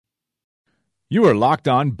You are Locked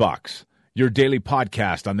On Bucks, your daily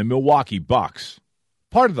podcast on the Milwaukee Bucks.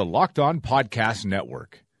 Part of the Locked On Podcast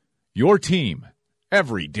Network. Your team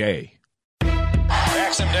every day.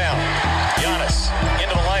 Backs him down. Giannis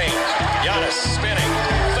into the lane. Giannis spinning.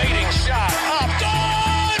 Fading shot. Up.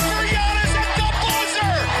 Good for Giannis at the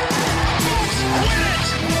buzzer. Bucks win it.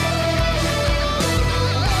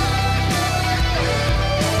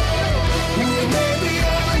 We may be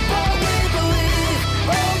young, but we believe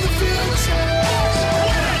on the future. Bucks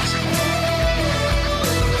win it.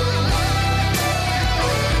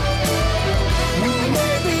 We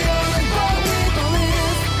may be young, but we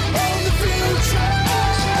believe on the future.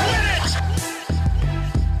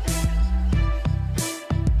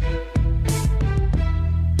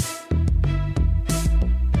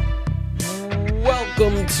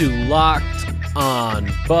 Welcome to Locked On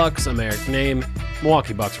Bucks. I'm Eric Name,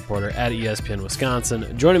 Milwaukee Bucks reporter at ESPN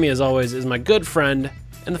Wisconsin. Joining me as always is my good friend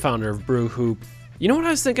and the founder of Brew Hoop. You know what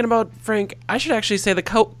I was thinking about, Frank? I should actually say the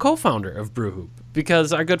co-founder of Brew Hoop,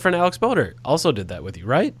 because our good friend Alex Boder also did that with you,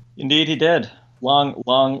 right? Indeed, he did. Long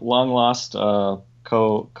lost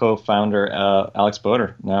co-founder Alex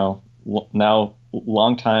Boder. Now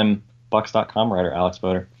longtime Bucks.com writer Alex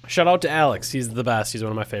Boder. Shout out to Alex. He's the best. He's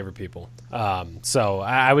one of my favorite people. So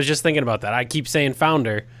I was just thinking about that. I keep saying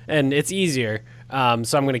founder, and it's easier, so I'm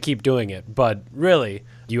going to keep doing it. But really,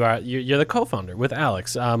 you're the co-founder with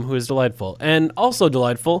Alex, who is delightful. And also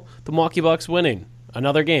delightful, the Milwaukee Bucks winning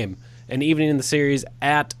another game. An evening in the series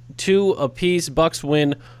at 2 apiece. Bucks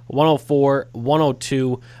win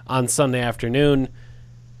 104-102 on Sunday afternoon.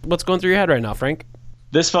 What's going through your head right now, Frank?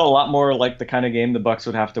 This felt a lot more like the kind of game the Bucks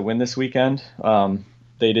would have to win this weekend.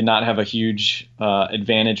 They did not have a huge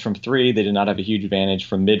advantage from three. They did not have a huge advantage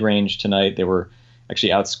from mid-range tonight. They were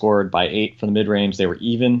actually outscored by 8 from the mid-range. They were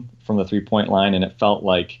even from the three-point line, and it felt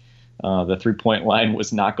like the three-point line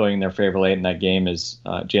was not going in their favor late in that game as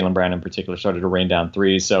Jaylen Brown in particular started to rain down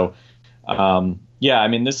threes. So,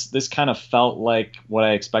 this kind of felt like what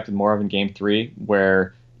I expected more of in Game 3,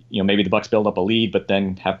 where maybe the Bucks build up a lead, but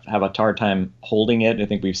then have a hard time holding it. I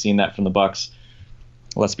think we've seen that from the Bucks.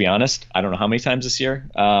 Let's be honest, I don't know how many times this year.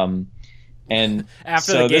 And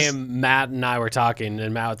after the game, Matt and I were talking,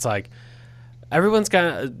 and Matt's like,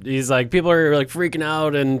 he's like, people are like freaking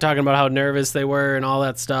out and talking about how nervous they were and all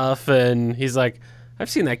that stuff. And he's like, I've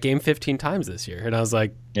seen that game 15 times this year. And I was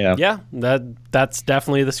like, yeah, that's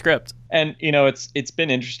definitely the script. And, it's been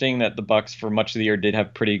interesting that the Bucks for much of the year did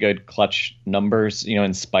have pretty good clutch numbers,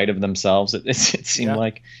 in spite of themselves, it seemed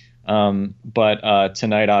like. But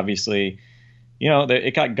tonight, obviously,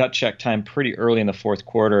 it got gut check time pretty early in the fourth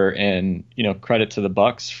quarter, and credit to the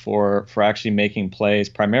Bucks for actually making plays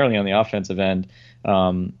primarily on the offensive end,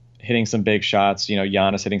 hitting some big shots.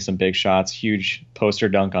 Giannis hitting some big shots, huge poster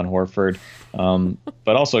dunk on Horford,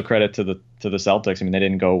 but also credit to the Celtics. I mean, they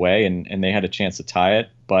didn't go away, and they had a chance to tie it.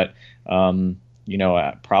 But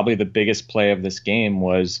probably the biggest play of this game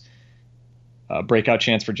was a breakout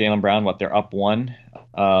chance for Jaylen Brown. They're up 1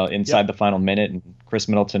 inside the final minute, and Chris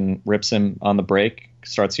Middleton rips him on the break,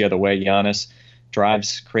 starts the other way. Giannis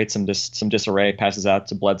drives, creates some disarray, passes out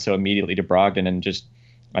to Bledsoe, immediately to Brogdon,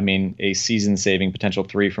 and a season-saving potential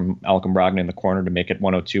 3 from Malcolm Brogdon in the corner to make it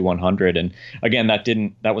 102-100. And again,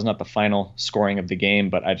 that was not the final scoring of the game,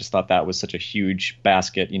 but I just thought that was such a huge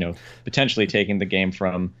basket, potentially taking the game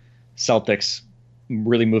from Celtics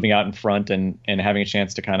really moving out in front and having a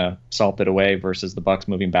chance to kind of salt it away versus the Bucks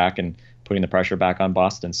moving back and putting the pressure back on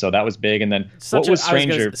Boston. So that was big. And then such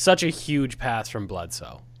a huge pass from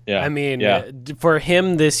Bledsoe. Yeah. For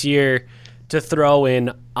him this year to throw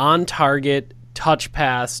in on target touch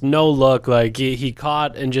pass, no look, like he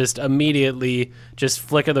caught and just immediately just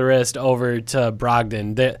flick of the wrist over to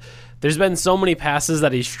Brogdon. There's been so many passes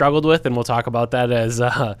that he struggled with, and we'll talk about that as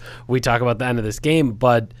we talk about the end of this game.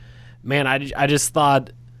 But man, I just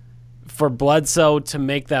thought for Bledsoe to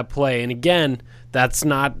make that play, and again,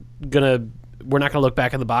 we're not gonna look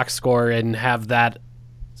back at the box score and have that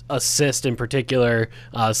assist in particular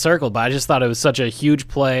circled, but I just thought it was such a huge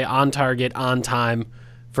play, on target, on time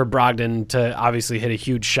for Brogdon to obviously hit a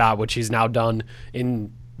huge shot, which he's now done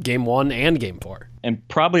in Game 1 and Game 4. And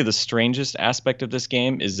probably the strangest aspect of this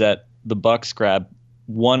game is that the Bucks grab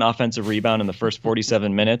one offensive rebound in the first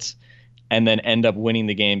 47 minutes and then end up winning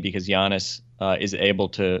the game because Giannis is able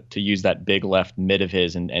to use that big left mid of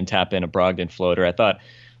his and tap in a Brogdon floater. I thought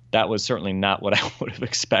that was certainly not what I would have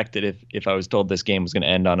expected if I was told this game was going to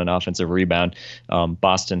end on an offensive rebound.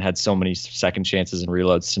 Boston had so many second chances and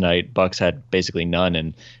reloads tonight. Bucks had basically none.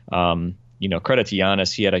 And, credit to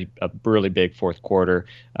Giannis. He had a really big fourth quarter,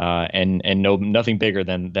 and nothing bigger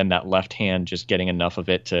than that left hand just getting enough of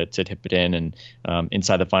it to tip it in, and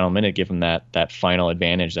inside the final minute give him that final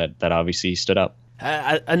advantage that obviously stood up.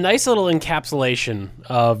 A nice little encapsulation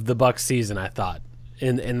of the Bucks season, I thought,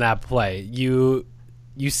 in that play. You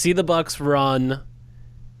see the Bucks run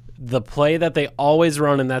the play that they always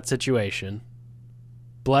run in that situation.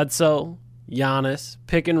 Bledsoe, Giannis,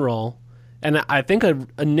 pick and roll. And I think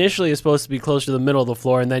initially it's supposed to be closer to the middle of the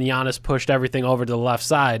floor, and then Giannis pushed everything over to the left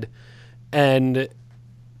side. And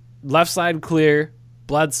left side clear,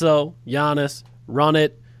 Bledsoe, Giannis, run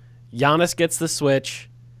it. Giannis gets the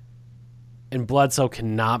switch, and Bledsoe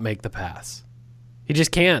cannot make the pass. He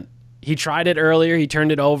just can't. He tried it earlier. He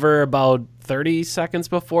turned it over about 30 seconds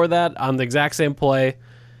before that on the exact same play.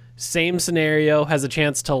 Same scenario, has a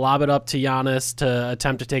chance to lob it up to Giannis to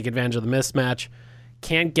attempt to take advantage of the mismatch.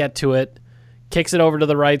 Can't get to it. Kicks it over to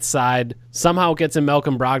the right side. Somehow it gets in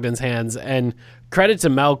Malcolm Brogdon's hands. And credit to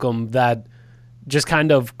Malcolm that just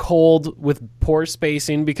kind of cold with poor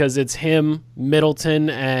spacing, because it's him, Middleton,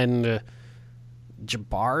 and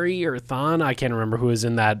Jabari or Thon. I can't remember who is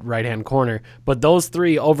in that right-hand corner. But those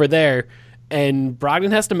three over there, and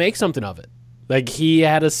Brogdon has to make something of it. Like, he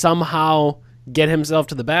had to somehow get himself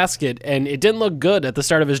to the basket, and it didn't look good at the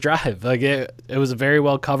start of his drive. Like, it was a very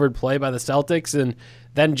well-covered play by the Celtics, and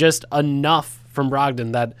then just enough from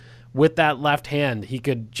Brogdon that with that left hand, he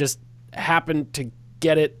could just happen to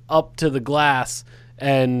get it up to the glass,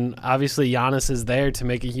 and obviously Giannis is there to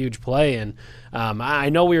make a huge play. And I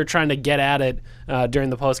know we were trying to get at it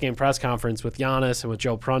during the post-game press conference with Giannis and with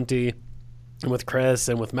Joe Prunty and with Chris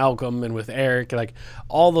and with Malcolm and with Eric, like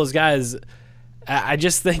all those guys. I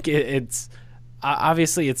just think it's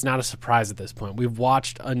obviously it's not a surprise at this point. We've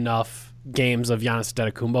watched enough games of Giannis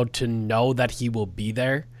Antetokounmpo to know that he will be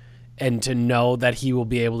there and to know that he will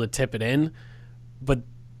be able to tip it in. But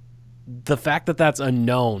the fact that that's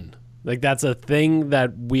unknown, like that's a thing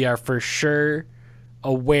that we are for sure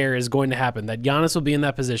aware is going to happen, that Giannis will be in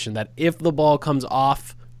that position, that if the ball comes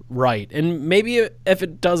off right, and maybe if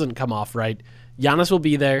it doesn't come off right, Giannis will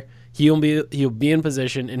be there. He'll be in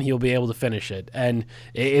position, and he'll be able to finish it. And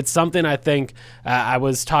it's something I think I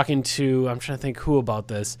was talking to, I'm trying to think who about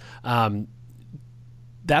this.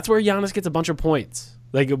 That's where Giannis gets a bunch of points.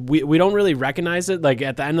 Like, we don't really recognize it. Like,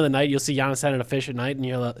 at the end of the night, you'll see Giannis had an efficient night, and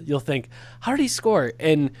you'll think, how did he score?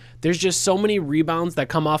 And there's just so many rebounds that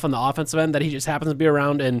come off on the offensive end that he just happens to be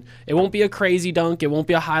around, and it won't be a crazy dunk. It won't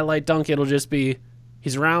be a highlight dunk. It'll just be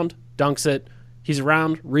he's around, dunks it. He's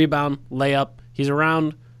around, rebound, layup. He's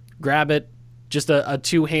around, grab it, just a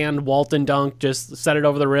two-hand Walton dunk, just set it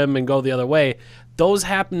over the rim and go the other way. Those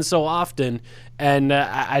happen so often, and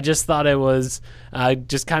I just thought it was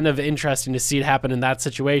just kind of interesting to see it happen in that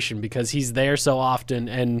situation, because he's there so often,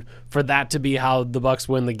 and for that to be how the Bucks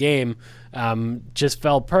win the game just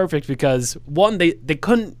felt perfect, because one, they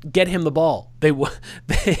couldn't get him the ball. They wanted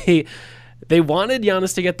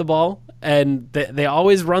Giannis to get the ball, and they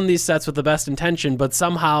always run these sets with the best intention, but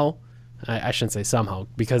somehow, I shouldn't say somehow,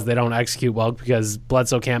 because they don't execute well, because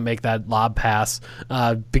Bledsoe can't make that lob pass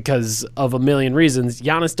because of a million reasons.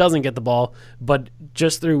 Giannis doesn't get the ball, but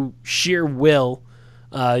just through sheer will,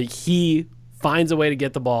 he finds a way to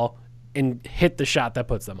get the ball and hit the shot that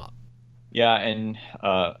puts them up. Yeah, and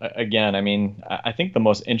again, I mean, I think the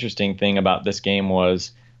most interesting thing about this game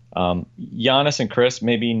was Giannis and Chris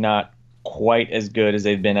maybe not quite as good as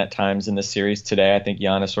they've been at times in this series today. I think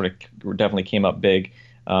Giannis sort of definitely came up big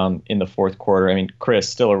in the fourth quarter. I mean, Chris,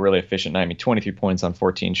 still a really efficient night. I mean, 23 points on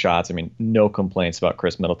 14 shots. I mean, no complaints about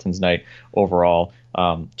Chris Middleton's night overall.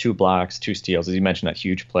 2 blocks, 2 steals. As you mentioned, that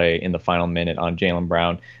huge play in the final minute on Jaylen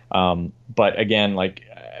Brown. But again, like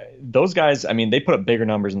those guys, I mean, they put up bigger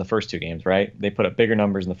numbers in the first 2 games, right? They put up bigger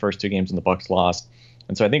numbers in the first 2 games and the Bucks lost.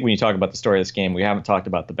 And so I think when you talk about the story of this game, we haven't talked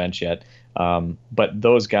about the bench yet. But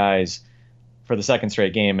those guys, for the second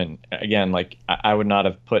straight game, and again, like I would not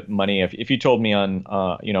have put money if you told me on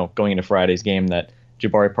going into Friday's game that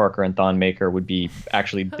Jabari Parker and Thon Maker would be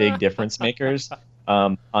actually big difference makers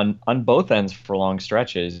on both ends for long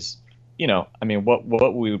stretches. I mean, what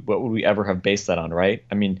would we ever have based that on, right?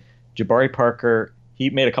 I mean, Jabari Parker, he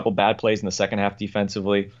made a couple bad plays in the second half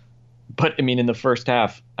defensively, but I mean, in the first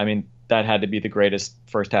half, I mean, that had to be the greatest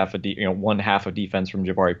first half of one half of defense from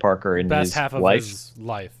Jabari Parker in best half of his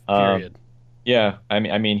life. Period. Yeah, I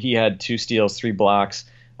mean, he had 2 steals, 3 blocks.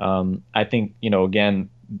 I think, again,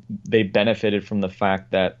 they benefited from the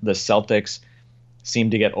fact that the Celtics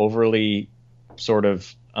seemed to get overly sort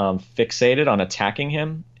of fixated on attacking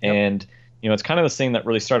him. Yep. And, it's kind of this thing that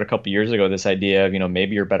really started a couple years ago, this idea of,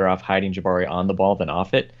 maybe you're better off hiding Jabari on the ball than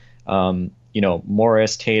off it.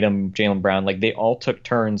 Morris, Tatum, Jaylen Brown, like they all took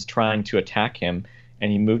turns trying to attack him,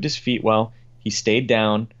 and he moved his feet well. He stayed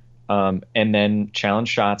down, and then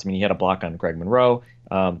challenged shots. I mean, he had a block on Greg Monroe.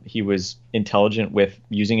 He was intelligent with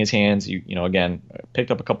using his hands. Again,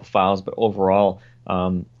 picked up a couple fouls, but overall,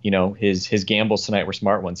 his gambles tonight were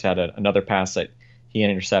smart ones. Had another pass that he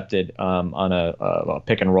intercepted on a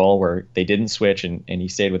pick and roll where they didn't switch, and he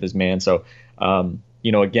stayed with his man. So,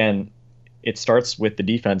 again, it starts with the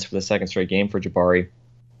defense for the second straight game for Jabari.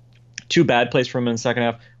 2 bad plays from him in the second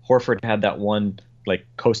half. Horford had that one like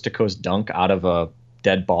coast to coast dunk out of a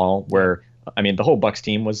dead ball where, I mean, the whole Bucks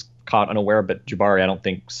team was caught unaware, but Jabari, I don't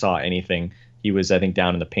think, saw anything. He was, I think,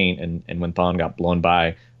 down in the paint, and when Thon got blown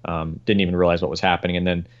by, didn't even realize what was happening. And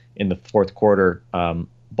then in the fourth quarter,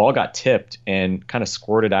 ball got tipped and kind of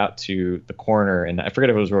squirted out to the corner, and I forget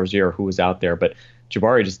if it was Rozier or who was out there, but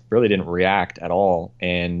Jabari just really didn't react at all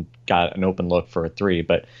and got an open look for a 3.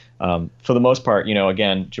 But for the most part,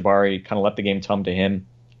 again, Jabari kind of let the game come to him,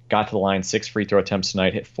 got to the line, 6 free throw attempts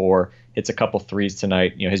tonight, hit 4, hits a couple threes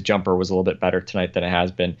tonight. His jumper was a little bit better tonight than it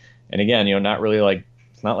has been. And again, not really like,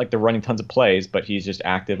 it's not like they're running tons of plays, but he's just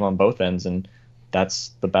active on both ends. And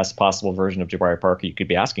that's the best possible version of Jabari Parker you could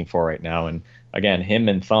be asking for right now. And again, him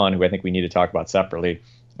and Thon, who I think we need to talk about separately,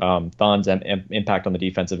 Thon's impact on the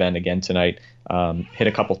defensive end again tonight, hit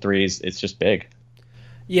a couple threes. It's just big.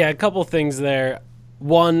 Yeah, a couple things there.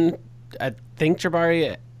 One, I think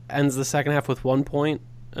Jabari ends the second half with 1 point,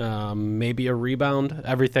 maybe a rebound.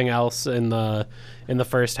 Everything else in the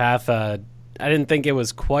first half, I didn't think it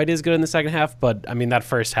was quite as good in the second half, but I mean that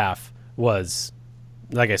first half was,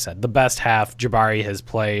 like I said, the best half Jabari has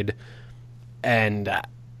played, and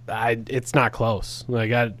it's not close.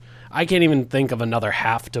 Like I can't even think of another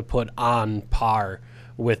half to put on par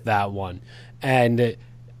with that one. And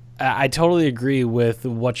I totally agree with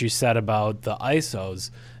what you said about the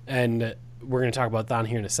ISOs, and we're going to talk about Thon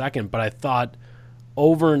here in a second, but I thought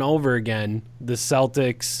over and over again the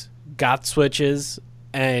Celtics got switches,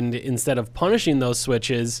 and instead of punishing those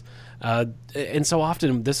switches, and so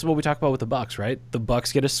often this is what we talk about with the Bucks, right? The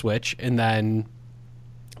Bucks get a switch, and then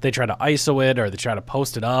they try to ISO it, or they try to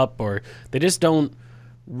post it up, or they just don't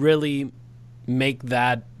really make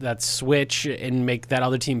that switch and make that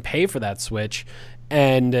other team pay for that switch.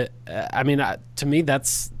 And I mean, to me,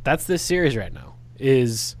 that's this series right now.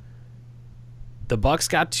 Is the Bucks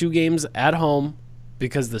got 2 games at home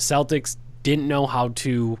because the Celtics didn't know how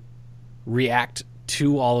to react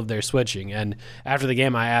to all of their switching. And after the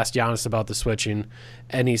game, I asked Giannis about the switching,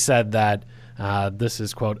 and he said that this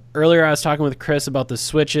is, quote, "Earlier I was talking with Chris about the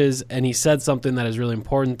switches, and he said something that is really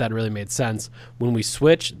important that really made sense. When we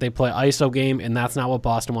switch, they play ISO game, and that's not what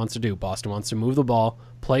Boston wants to do. Boston wants to move the ball,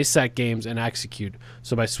 play set games, and execute.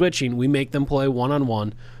 So by switching, we make them play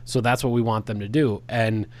one-on-one, so that's what we want them to do."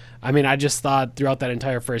 And, I mean, I just thought throughout that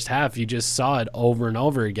entire first half, you just saw it over and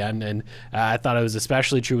over again, and I thought it was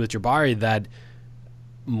especially true with Jabari that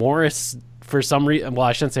Morris, for some reason, well,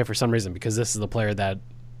 I shouldn't say for some reason, because this is the player that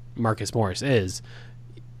Marcus Morris is.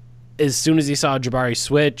 As soon as he saw Jabari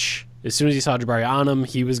switch, as soon as he saw Jabari on him,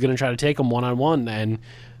 he was going to try to take him one-on-one, and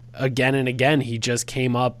again, he just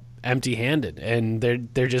came up empty-handed, and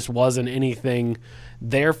there just wasn't anything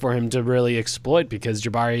there for him to really exploit because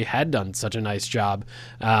Jabari had done such a nice job.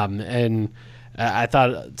 And I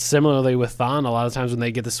thought similarly with Thon, a lot of times when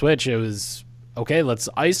they get the switch, it was, okay, let's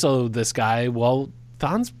ISO this guy. Well,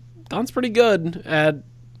 Thon's pretty good at,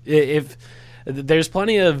 if there's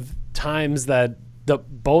plenty of times that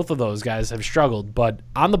both of those guys have struggled, but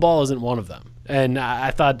on the ball isn't one of them. And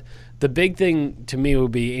I thought the big thing to me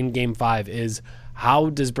would be in Game 5 is, how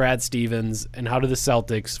does Brad Stevens and how do the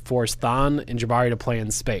Celtics force Thon and Jabari to play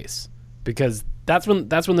in space? Because that's when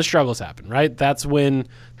the struggles happen, right? That's when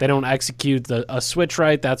they don't execute a switch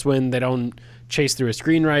right. That's when they don't chase through a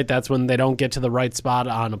screen right. That's when they don't get to the right spot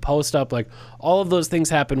on a post-up. Like, all of those things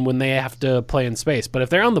happen when they have to play in space. But if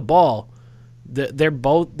they're on the ball, they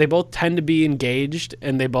both tend to be engaged,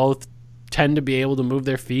 and they both tend to be able to move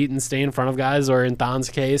their feet and stay in front of guys, or in Thon's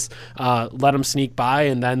case, let them sneak by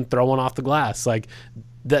and then throw one off the glass. Like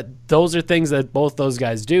that, those are things that both those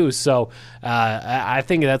guys do. So I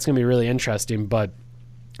think that's going to be really interesting. But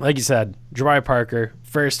like you said, Jabari Parker,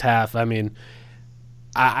 first half, I mean,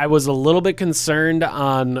 I was a little bit concerned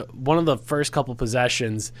on one of the first couple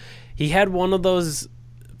possessions. He had one of those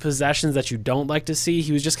possessions that you don't like to see.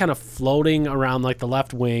 He was just kind of floating around like the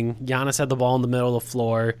left wing. Giannis had the ball in the middle of the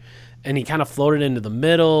floor, and he kind of floated into the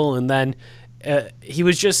middle, and then he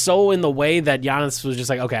was just so in the way that Giannis was just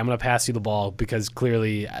like, okay, I'm going to pass you the ball because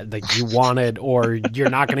clearly like you want it, or you're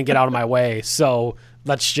not going to get out of my way. So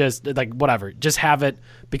let's just like whatever, just have it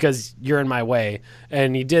because you're in my way.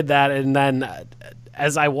 And he did that, and then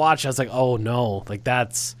as I watched, I was like, oh no, like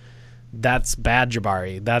that's bad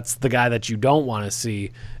Jabari. That's the guy that you don't want to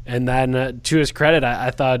see. And then to his credit,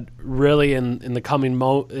 I thought really in the coming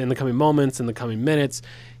moments, in the coming minutes,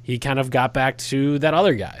 he kind of got back to that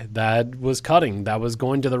other guy that was cutting, that was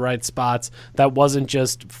going to the right spots, that wasn't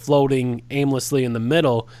just floating aimlessly in the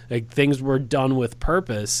middle. Like, things were done with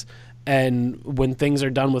purpose. And when things are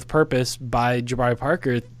done with purpose by Jabari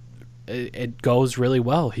Parker, it goes really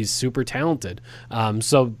well. He's super talented.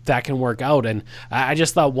 So that can work out. And I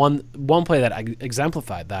just thought one play that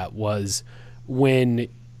exemplified that was when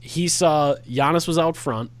he saw Giannis was out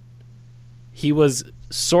front. He was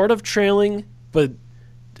sort of trailing, but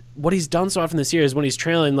what he's done so often this year is when he's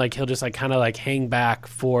trailing, like, he'll just like kind of like hang back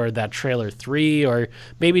for that trailer three, or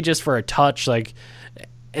maybe just for a touch, like,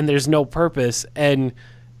 and there's no purpose. And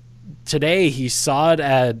today he saw it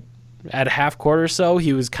at half court or so.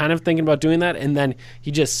 He was kind of thinking about doing that, and then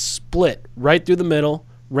he just split right through the middle,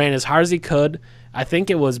 ran as hard as he could. I think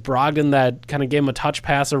it was Brogdon that kind of gave him a touch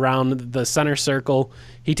pass around the center circle.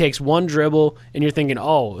 He takes one dribble, and you're thinking,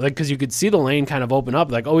 oh, like, because you could see the lane kind of open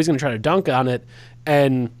up, like, oh, he's going to try to dunk on it.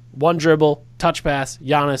 And one dribble, touch pass,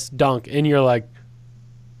 Giannis, dunk. And you're like,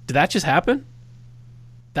 did that just happen?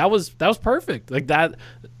 That was perfect. Like, that,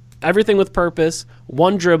 everything with purpose.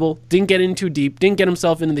 One dribble, didn't get in too deep, didn't get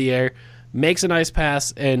himself into the air, makes a nice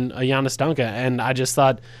pass, and a Giannis dunk. And I just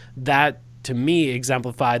thought that, to me,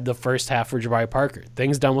 exemplified the first half for Jabari Parker.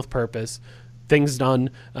 Things done with purpose, things done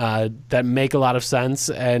that make a lot of sense,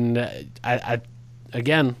 and I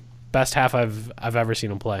again, best half I've ever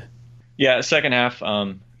seen him play. Yeah, second half,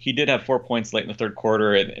 he did have 4 points late in the third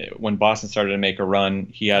quarter. When Boston started to make a run,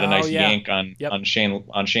 he had a nice yank on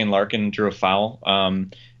Shane Larkin, drew a foul,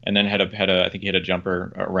 and then had a I think he had a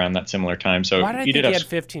jumper around that similar time. So why did I think he had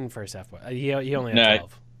 15 first half? He only had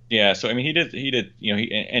 12. Yeah, so I mean, he did. You know,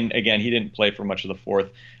 and again, he didn't play for much of the fourth,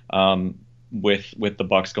 with the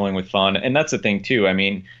Bucks going with Thon, and that's the thing too. I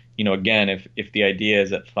mean, you know, again, if the idea is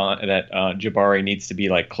that Jabari needs to be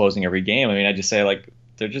like closing every game, I mean, I just say, like,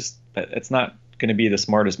 it's not going to be the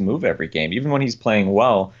smartest move every game, even when he's playing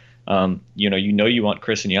well. You know, you want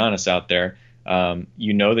Chris and Giannis out there.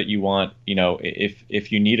 You know that you want, you know,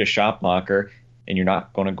 if you need a shot blocker and you're not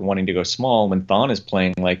wanting to go small when Thon is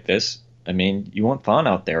playing like this. I mean, you want Thon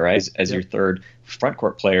out there, right, as your third front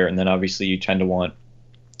court player, and then obviously you tend to want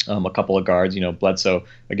a couple of guards. You know, Bledsoe,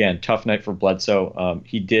 again, tough night for Bledsoe.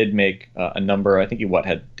 He did make a number. I think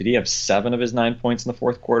did he have 7 of his 9 points in the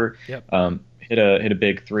fourth quarter? Yep. Hit a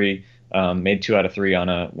big three. Made 2 out of 3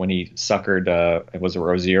 when he suckered was it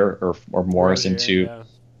Rozier or Morris into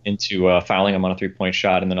fouling him on a 3-point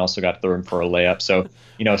shot, and then also got through him for a layup. So,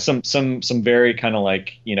 you know, some very kind of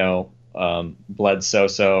like, you know,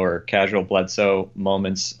 Bledsoe or casual Bledsoe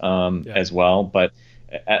moments as well, but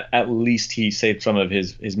at least he saved some of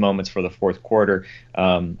his moments for the fourth quarter.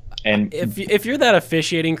 And if you're that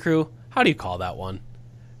officiating crew, how do you call that one?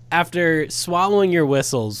 After swallowing your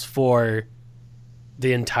whistles for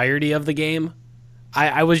the entirety of the game,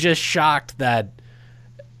 I was just shocked that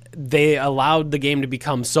they allowed the game to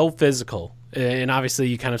become so physical. And obviously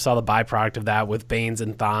you kind of saw the byproduct of that with Baines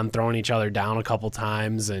and Thon throwing each other down a couple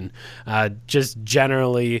times, and just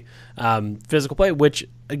generally physical play, which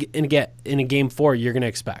in a game 4 you're going to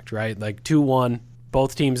expect, right? Like 2-1,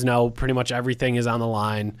 both teams know pretty much everything is on the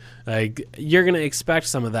line. Like, you're going to expect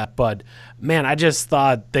some of that, but man, I just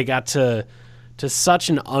thought they got to such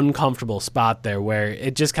an uncomfortable spot there where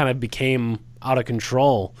it just kind of became out of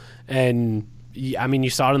control. And I mean, you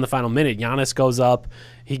saw it in the final minute. Giannis goes up,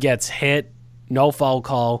 he gets hit, no foul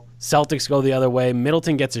call. Celtics go the other way.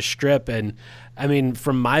 Middleton gets a strip, and I mean,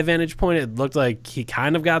 from my vantage point, it looked like he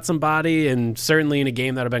kind of got some body, and certainly in a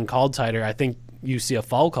game that had been called tighter, I think you see a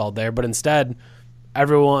foul called there. But instead,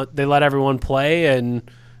 they let everyone play and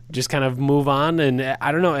just kind of move on. And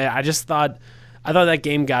I don't know. I thought that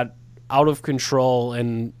game got out of control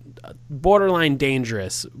and borderline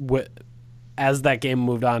dangerous as that game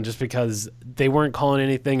moved on, just because they weren't calling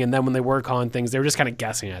anything, and then when they were calling things, they were just kind of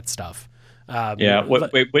guessing at stuff.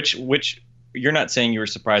 Which you're not saying you were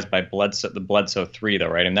surprised by the Bledsoe 3 though,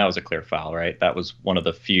 right? And that was a clear foul, right? That was one of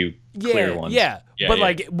the few clear ones.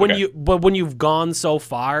 When you've gone so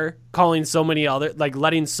far, calling so many other, like,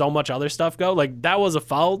 letting so much other stuff go, like, that was a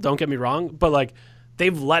foul. Don't get me wrong, but like,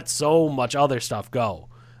 they've let so much other stuff go.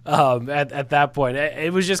 At that point,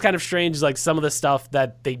 it was just kind of strange, like some of the stuff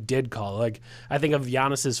that they did call. Like, I think of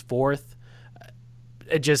Giannis's fourth,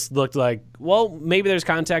 it just looked like, well, maybe there's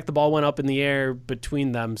contact. The ball went up in the air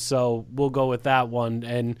between them, so we'll go with that one.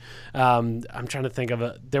 And I'm trying to think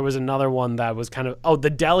of there was another one that was kind of, the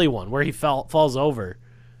Delhi one where he falls over,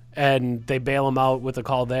 and they bail him out with a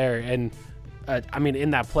call there. And I mean,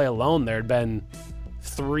 in that play alone, there had been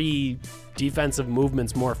 3 defensive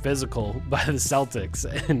movements more physical by the Celtics,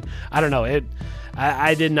 and I don't know.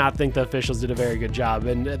 I did not think the officials did a very good job,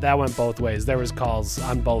 and that went both ways. There was calls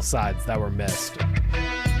on both sides that were missed.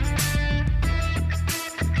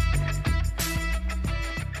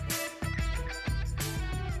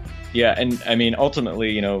 Yeah, and I mean,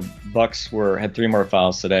 ultimately, Bucks had 3 more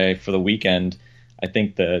fouls today for the weekend. I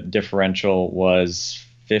think the differential was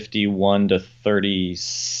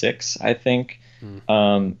 51-36, I think,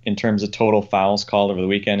 in terms of total fouls called over the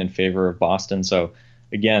weekend in favor of Boston. So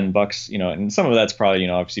again, Bucks, and some of that's probably,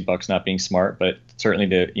 obviously Bucks not being smart, but certainly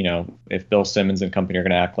if Bill Simmons and company are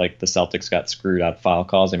going to act like the Celtics got screwed out of foul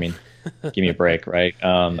calls, I mean, give me a break, right?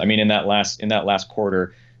 I mean, in that last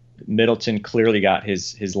quarter, Middleton clearly got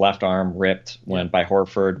his left arm ripped by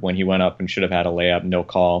Horford when he went up and should have had a layup, no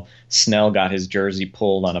call. Snell got his jersey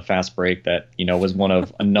pulled on a fast break that was one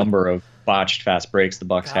of a number of botched fast breaks the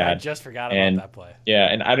Bucks had. I just forgot about that play. Yeah,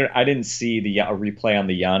 and I didn't see a replay on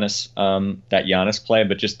the Giannis that Giannis play,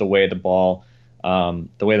 but just the way the ball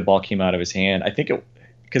came out of his hand. I think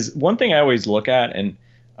because one thing I always look at, and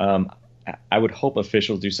I would hope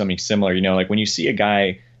officials do something similar. Like when you see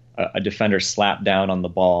a defender slap down on the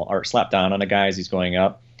ball or slap down on a guy as he's going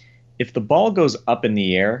up, if the ball goes up in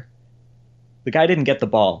the air, the guy didn't get the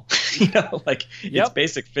ball. It's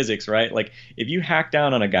basic physics, right? Like if you hack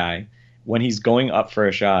down on a guy when he's going up for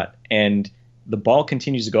a shot and the ball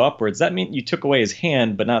continues to go upwards, that means you took away his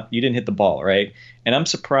hand, but you didn't hit the ball, right? And I'm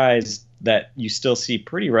surprised that you still see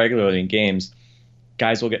pretty regularly in games,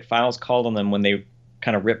 guys will get fouls called on them when they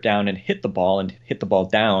kind of rip down and hit the ball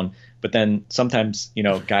down. But then sometimes,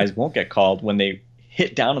 guys won't get called when they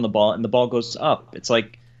hit down on the ball and the ball goes up. It's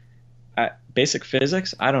like basic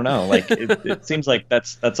physics. I don't know. Like it seems like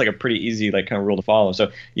that's like a pretty easy kind of rule to follow.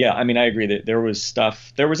 So yeah, I mean, I agree that there was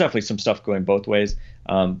definitely some stuff going both ways.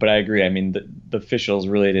 But I agree. I mean, the officials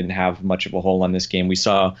really didn't have much of a hold on this game. We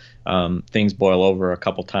saw things boil over a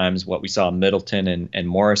couple times. What we saw Middleton and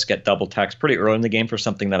Morris get double text pretty early in the game for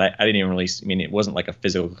something that I didn't even really. I mean, it wasn't like a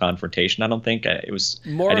physical confrontation. I don't think it was.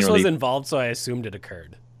 Morris was involved, so I assumed it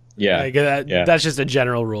occurred. Yeah, that's just a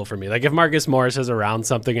general rule for me. Like if Marcus Morris is around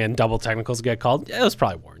something and double technicals get called, it was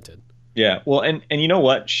probably warranted. Yeah, well, and you know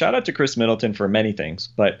what? Shout out to Chris Middleton for many things,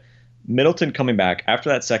 but Middleton coming back after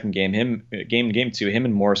that second game, game 2, him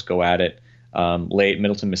and Morris go at it late.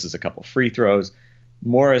 Middleton misses a couple free throws.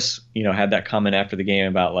 Morris, had that comment after the game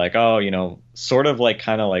about sort of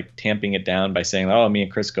kind of tamping it down by saying, oh, me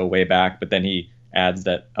and Chris go way back, but then he adds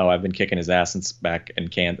that, oh, I've been kicking his ass since back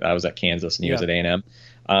in I was at Kansas and he was at A&M.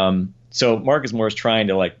 So Marcus Morris trying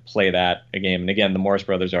to play that a game, and again, the Morris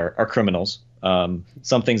brothers are criminals.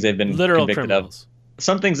 Some things they've been literal convicted criminals. of.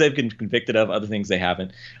 Some things they've been convicted of, other things they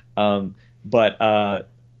haven't. But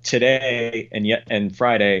today and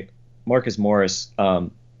Friday, Marcus Morris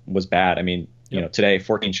was bad. I mean, today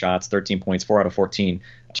 14 shots, 13 points, 4 out of 14.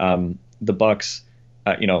 The Bucks,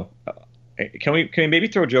 can we maybe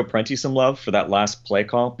throw Joe Prenti some love for that last play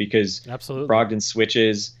call, because absolutely Brogdon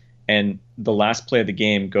switches and the last play of the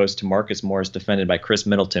game goes to Marcus Morris, defended by Chris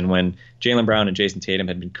Middleton, when Jaylen Brown and Jason Tatum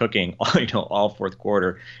had been cooking all fourth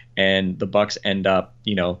quarter, and the Bucks end up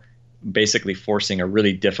basically forcing a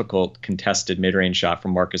really difficult contested mid-range shot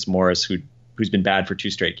from Marcus Morris, who's been bad for 2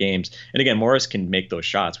 straight games. And again, Morris can make those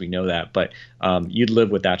shots, we know that, but you'd live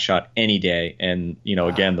with that shot any day. And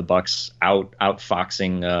again, the Bucks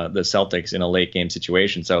outfoxing the Celtics in a late game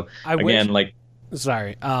situation. So I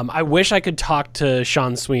wish I could talk to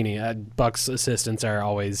Sean Sweeney. Bucks assistants are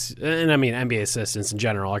always, and I mean NBA assistants in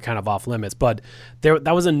general are kind of off limits, but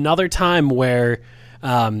that was another time where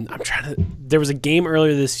there was a game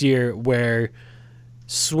earlier this year where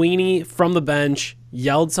Sweeney from the bench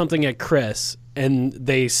yelled something at Chris, and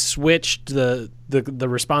they switched the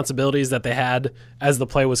responsibilities that they had as the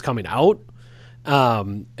play was coming out.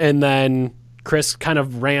 And then Chris kind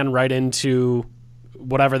of ran right into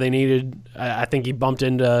whatever they needed. I think he bumped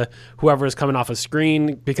into whoever was coming off a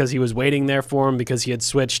screen because he was waiting there for him because he had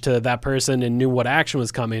switched to that person and knew what action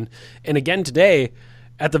was coming. And again today,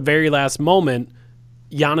 at the very last moment,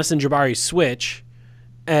 Giannis and Jabari switch,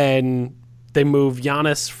 and they move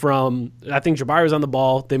Giannis from, I think Jabari was on the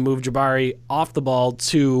ball, they move Jabari off the ball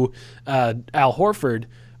to Al Horford,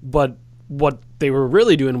 but what they were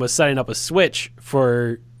really doing was setting up a switch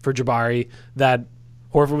for Jabari that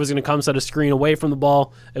Horford was going to come set a screen away from the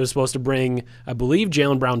ball. It was supposed to bring, I believe,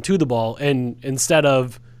 Jaylen Brown to the ball. And instead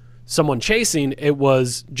of someone chasing, it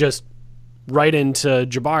was just right into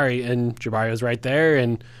Jabari, and Jabari was right there.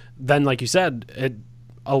 And then, like you said,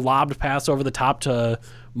 a lobbed pass over the top to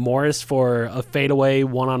Morris for a fadeaway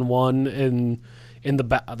one-on-one in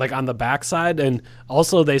the on the backside. And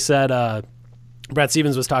also they said Brad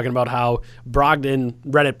Stevens was talking about how Brogdon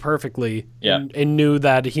read it perfectly and knew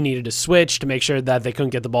that he needed to switch to make sure that they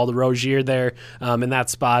couldn't get the ball to Rozier there in that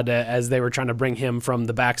spot as they were trying to bring him from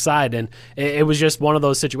the backside. And it was just one of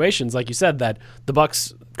those situations, like you said, that the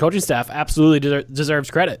Bucks coaching staff absolutely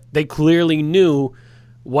deserves credit. They clearly knew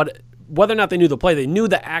whether or not they knew the play, they knew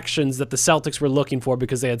the actions that the Celtics were looking for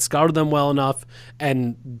because they had scouted them well enough,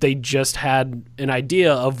 and they just had an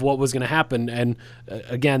idea of what was going to happen. And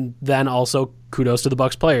again, then also kudos to the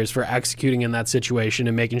Bucks players for executing in that situation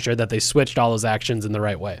and making sure that they switched all those actions in the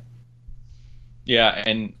right way. Yeah,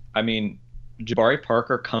 and I mean, Jabari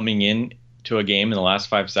Parker coming in to a game in the last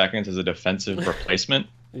 5 seconds as a defensive replacement.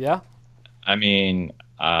 Yeah. I mean,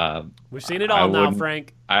 we've seen it all now,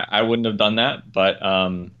 Frank. I wouldn't have done that, but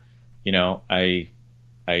you know, you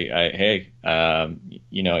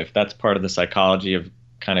know, if that's part of the psychology of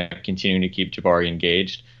kind of continuing to keep Jabari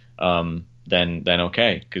engaged, then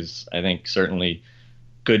okay, because I think certainly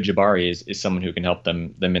good Jabari is someone who can help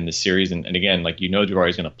them in the series, and again, like, you know, Jabari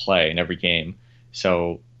is going to play in every game,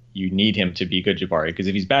 so you need him to be good Jabari, because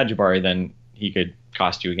if he's bad Jabari, then he could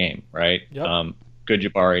cost you a game, right? Yep. Good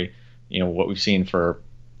Jabari, you know, what we've seen for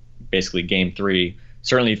basically game 3.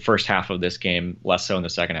 Certainly first half of this game, less so in the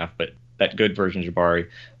second half, but that good version of Jabari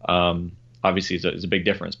obviously is a big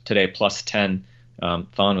difference. Today, plus 10. Thon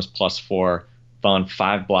was plus 4. Thon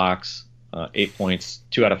 5 blocks, 8 points,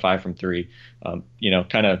 2 out of 5 from 3. You know,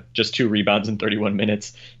 kind of just 2 rebounds in 31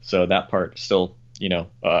 minutes. So that part still, you know,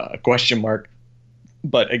 a question mark.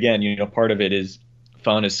 But again, you know, part of it is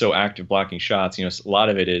Thon is so active blocking shots. You know, a lot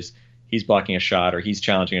of it is he's blocking a shot or he's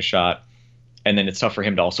challenging a shot, and then it's tough for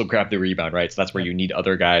him to also grab the rebound, right? So that's where you need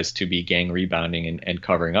other guys to be gang rebounding and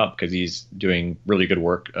covering up, because he's doing really good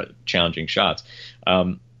work challenging shots.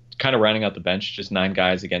 Kind of rounding out the bench, just 9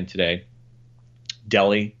 guys again today.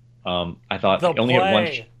 Delly, I thought only had one.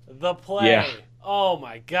 The play. Yeah. Oh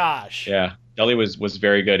my gosh. Yeah, Delly was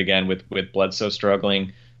very good again with Bledsoe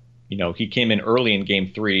struggling. You know, he came in early in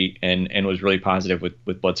game 3 and was really positive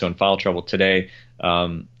with Bledsoe in foul trouble today.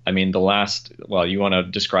 I mean, you want to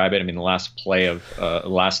describe it? I mean, the last play of the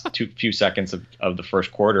last few seconds of the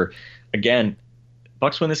first quarter, again,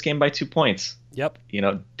 Bucks win this game by 2 points. Yep. You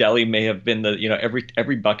know, Delly may have been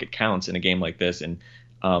every bucket counts in a game like this, and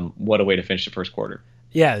what a way to finish the first quarter.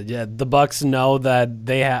 Yeah. The Bucks know that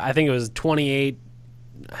they have, I think it was 28,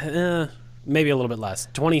 maybe a little bit less,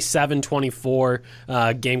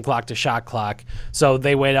 27-24 game clock to shot clock. So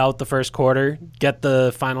they wait out the first quarter, get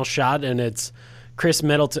the final shot, and it's Chris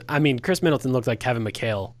Middleton. I mean, Chris Middleton looks like Kevin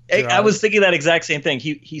McHale. I was thinking that exact same thing.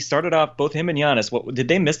 He started off, both him and Giannis, what did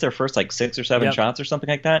they miss their first like 6 or 7 shots or something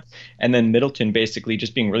like that? And then Middleton basically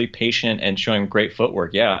just being really patient and showing great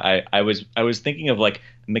footwork. Yeah, I was thinking of like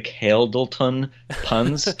McHale-Dalton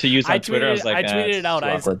puns to use on Twitter. I tweeted it out.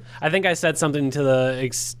 I think I said something to the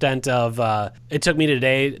extent of it took me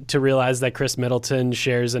today to realize that Chris Middleton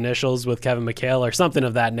shares initials with Kevin McHale or something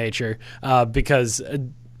of that nature, because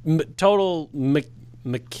total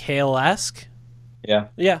McHale-esque.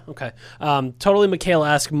 Yeah, okay. Totally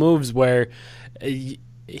McHale-esque moves where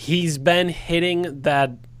he's been hitting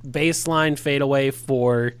that baseline fadeaway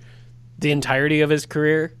for the entirety of his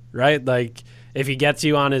career, right? Like, if he gets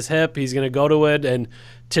you on his hip, he's going to go to it. And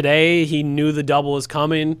today he knew the double was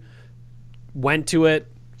coming, went to it,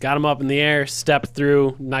 got him up in the air, stepped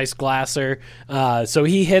through, nice glasser. So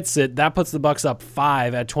he hits it. That puts the Bucks up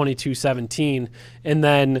 5 at 22-17. And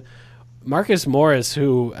then Marcus Morris,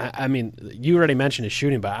 who, I mean, you already mentioned his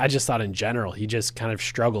shooting, but I just thought in general he just kind of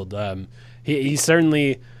struggled. He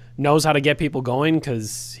certainly knows how to get people going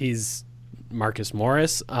because he's Marcus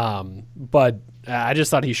Morris, but I just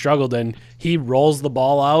thought he struggled, and he rolls the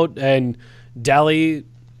ball out, and Delly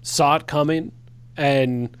saw it coming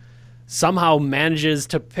and somehow manages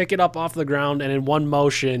to pick it up off the ground and in one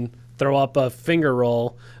motion throw up a finger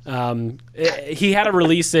roll. He had to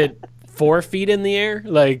release it 4 feet in the air.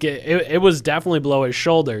 Like, it was definitely below his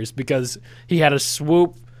shoulders because he had a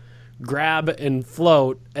swoop, grab, and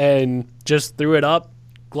float, and just threw it up.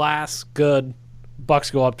 Glass, good. Bucks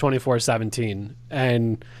go up 24-17.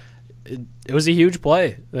 And it was a huge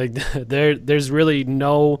play. Like, there's really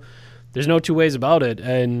there's no two ways about it.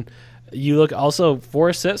 And you look also 4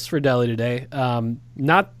 assists for Delly today.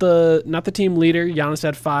 Not the team leader. Giannis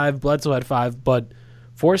had 5, Bledsoe had 5, but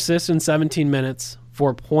 4 assists in 17 minutes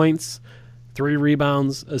 4 points, 3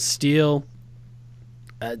 rebounds, a steal.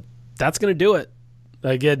 That's going to do it.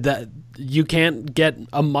 Like that, you can't get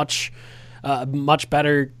a much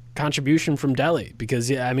better contribution from Delly because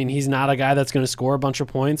he's not a guy that's going to score a bunch of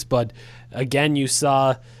points. But again, you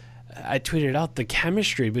saw, I tweeted out, the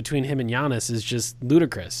chemistry between him and Giannis is just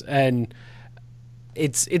ludicrous, and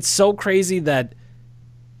it's so crazy that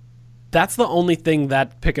that's the only thing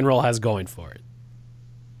that pick and roll has going for it.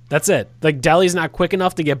 That's it. Like, Delly's not quick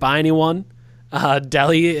enough to get by anyone.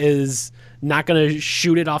 Delly is not going to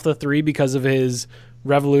shoot it off the three because of his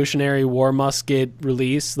revolutionary war musket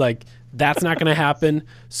release. Like, that's not going to happen.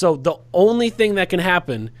 So the only thing that can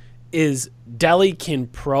happen is Delly can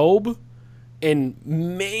probe and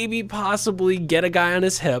maybe possibly get a guy on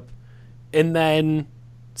his hip and then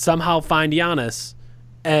somehow find Giannis.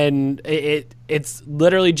 And it's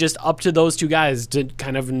literally just up to those two guys to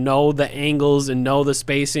kind of know the angles and know the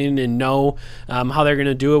spacing and know how they're going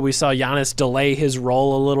to do it. We saw Giannis delay his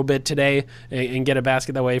roll a little bit today and get a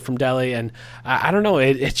basket that way from Delly. And I don't know,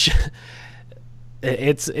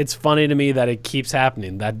 it's funny to me that it keeps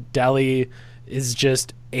happening, that Delly is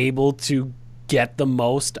just able to get the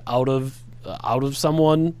most out of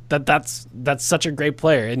someone that's such a great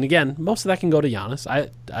player. And again, most of that can go to Giannis.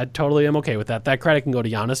 I totally am okay with that. That credit can go to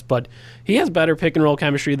Giannis, but he has better pick and roll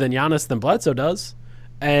chemistry than Bledsoe does.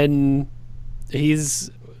 And he's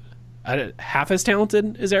half as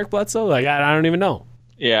talented as Eric Bledsoe. Like, I don't even know.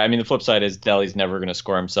 Yeah, I mean, the flip side is Delly's never going to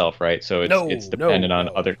score himself, right? So it's dependent on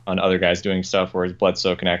other guys doing stuff, whereas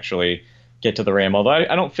Bledsoe can actually get to the rim. Although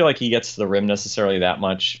I don't feel like he gets to the rim necessarily that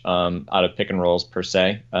much out of pick and rolls per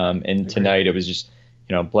se. And tonight it was just,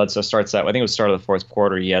 Bledsoe starts that. I think it was start of the fourth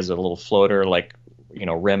quarter. He has a little floater,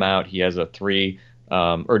 rim out. He has a three,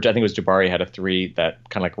 or I think it was Jabari had a three that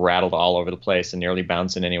kind of like rattled all over the place and nearly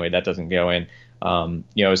bounced in anyway. That doesn't go in.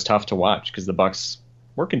 It was tough to watch because the Bucks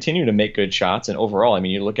were continuing to make good shots. And overall, I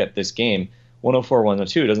mean, you look at this game,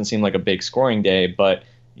 104-102 doesn't seem like a big scoring day, but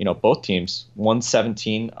both teams,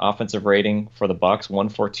 117 offensive rating for the Bucks,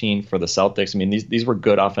 114 for the Celtics. I mean, these were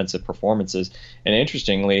good offensive performances. And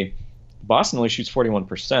interestingly, Boston only shoots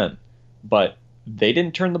 41%, but they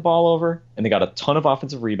didn't turn the ball over, and they got a ton of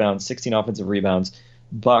offensive rebounds, 16 offensive rebounds.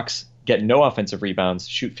 Bucks get no offensive rebounds,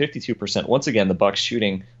 shoot 52%. Once again, the Bucks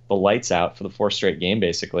shooting the lights out for the fourth straight game,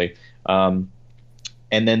 basically. And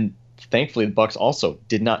then, thankfully, the Bucks also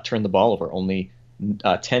did not turn the ball over, only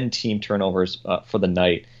 10 team turnovers for the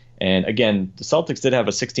night. And again, the Celtics did have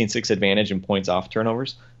a 16-6 advantage in points off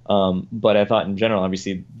turnovers. But I thought in general,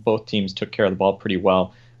 obviously, both teams took care of the ball pretty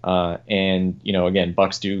well. And, again,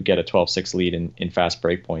 Bucks do get a 12-6 lead in fast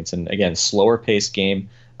break points. And again, slower paced game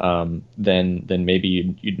than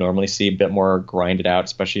maybe you'd normally see, a bit more grinded out,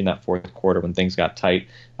 especially in that fourth quarter when things got tight.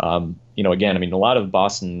 Again, I mean, a lot of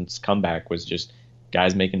Boston's comeback was just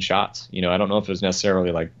guys making shots. I don't know if it was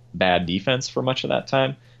necessarily like bad defense for much of that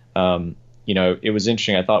time. It was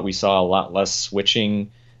interesting. I thought we saw a lot less switching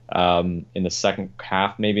in the second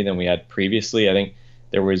half maybe than we had previously. I think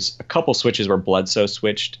there was a couple switches where Bledsoe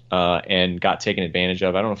switched and got taken advantage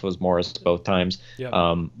of. I don't know if it was Morris both times,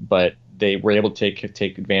 but they were able to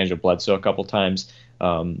take advantage of Bledsoe a couple times.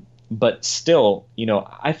 But still,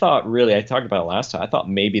 I thought really, I talked about it last time, I thought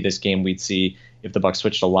maybe this game we'd see, if the Bucks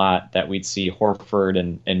switched a lot, that we'd see Horford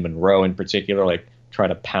and Monroe in particular, like try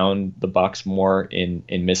to pound the Bucks more in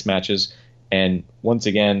mismatches. And once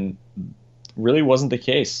again, really wasn't the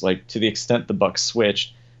case. Like, to the extent the Bucks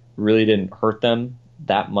switched, really didn't hurt them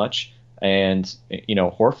that much. And,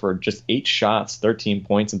 Horford, just 8 shots, 13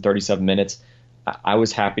 points in 37 minutes. I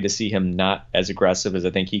was happy to see him not as aggressive as I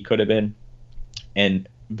think he could have been. And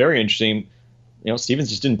very interesting, Stevens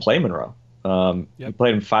just didn't play Monroe. He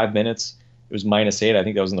played him 5 minutes. It was -8. I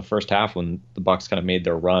think that was in the first half when the Bucks kind of made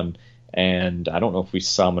their run. And I don't know if we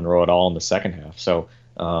saw Monroe at all in the second half. So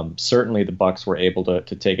certainly the Bucks were able to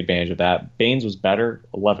take advantage of that. Baines was better,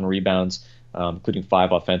 11 rebounds, including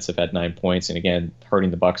 5 offensive, had 9 points, and again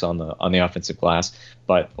hurting the Bucks on the offensive glass.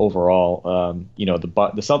 But overall,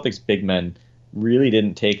 the Celtics big men really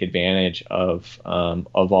didn't take advantage of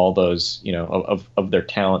all those, of their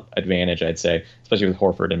talent advantage, I'd say, especially with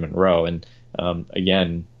Horford and Monroe. And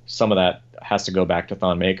again, some of that has to go back to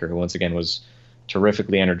Thon Maker, who once again was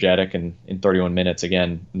terrifically energetic, and in 31 minutes,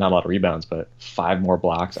 again, not a lot of rebounds, but 5 more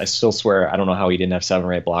blocks. I still swear I don't know how he didn't have 7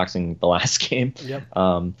 or 8 blocks in the last game.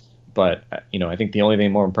 But I think the only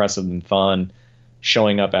thing more impressive than Thon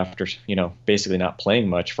showing up after basically not playing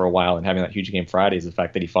much for a while and having that huge game Friday is the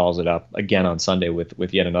fact that he follows it up again on Sunday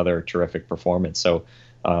with yet another terrific performance. So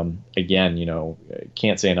again,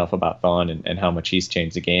 can't say enough about Thon and how much he's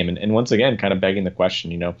changed the game. And once again, kind of begging the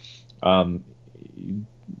question,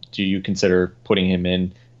 do you consider putting him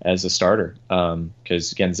in as a starter?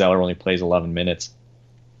 Because again, Zeller only plays 11 minutes.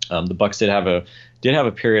 The Bucks did have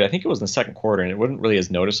a period, I think it was in the second quarter, and it wasn't really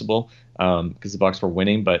as noticeable because the Bucks were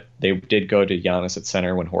winning, but they did go to Giannis at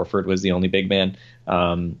center when Horford was the only big man.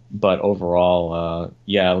 But overall,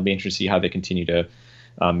 it'll be interesting to see how they continue to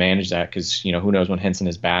manage that, because who knows when Henson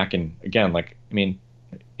is back. And again,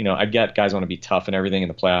 I get guys want to be tough and everything in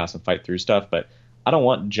the playoffs and fight through stuff, but I don't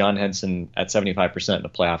want John Henson at 75% in a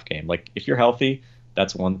playoff game. Like, if you're healthy,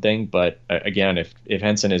 that's one thing. But again, if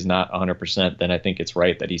Henson is not 100%, then I think it's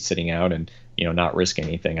right that he's sitting out and, not risking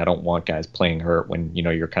anything. I don't want guys playing hurt when,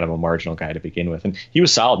 you're kind of a marginal guy to begin with. And he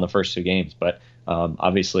was solid in the first 2 games, but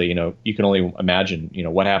obviously, you can only imagine,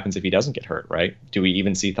 what happens if he doesn't get hurt, right? Do we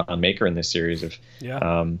even see Thon Maker in this series if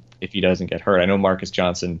he doesn't get hurt? I know Marcus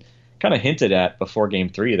Johnson kind of hinted at before Game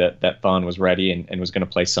 3 that Thon was ready and was going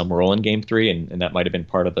to play some role in Game 3, and that might have been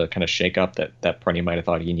part of the kind of shakeup that Prunty might have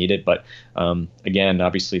thought he needed. But again,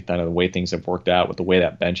 obviously, kind of the way things have worked out with the way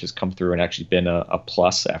that bench has come through and actually been a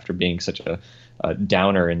plus after being such a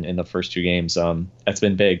downer in the first 2 games. That's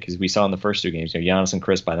been big, because we saw in the first 2 games, Giannis and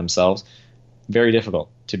Chris by themselves, very difficult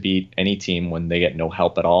to beat any team when they get no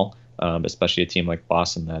help at all. Especially a team like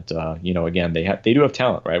Boston that, again, they do have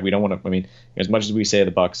talent, right? We don't want to, as much as we say the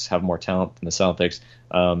Bucks have more talent than the Celtics,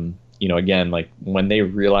 again, like when they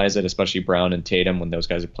realize it, especially Brown and Tatum, when those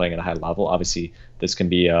guys are playing at a high level, obviously this can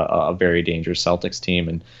be a very dangerous Celtics team.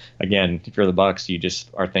 And again, if you're the Bucks, you just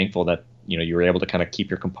are thankful that, you were able to kind of keep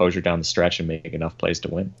your composure down the stretch and make enough plays to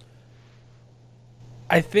win.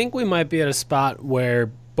 I think we might be at a spot where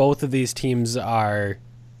both of these teams are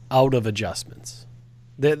out of adjustments.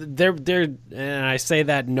 They're and I say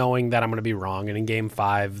that knowing that I'm going to be wrong. And in Game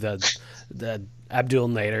 5, the Abdel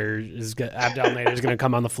Nader is going to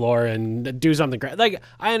come on the floor and do something great. Like,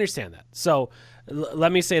 I understand that. So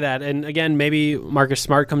let me say that. And again, maybe Marcus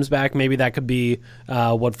Smart comes back. Maybe that could be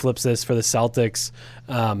what flips this for the Celtics.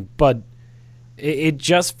 But it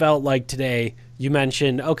just felt like today you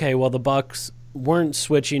mentioned, okay, well, the Bucks weren't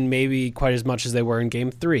switching maybe quite as much as they were in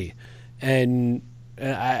Game 3. And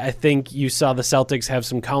I think you saw the Celtics have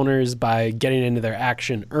some counters by getting into their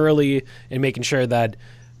action early and making sure that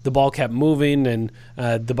the ball kept moving, and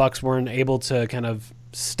the Bucks weren't able to kind of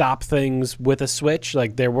stop things with a switch.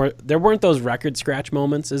 Like, there weren't those record scratch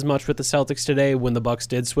moments as much with the Celtics today when the Bucks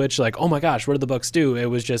did switch. Like, oh my gosh, what did the Bucks do? It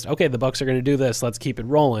was just, okay, the Bucks are going to do this. Let's keep it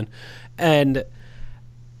rolling. And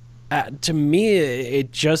to me,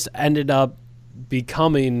 it just ended up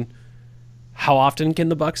becoming, how often can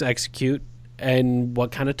the Bucks execute? And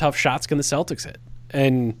what kind of tough shots can the Celtics hit?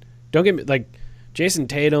 And don't get me, like, Jason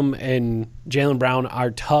Tatum and Jaylen Brown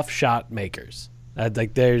are tough shot makers.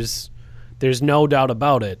 Like, there's no doubt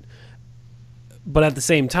about it. But at the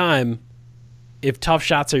same time, if tough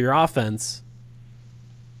shots are your offense,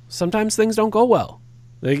 sometimes things don't go well.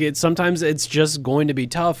 Like, sometimes it's just going to be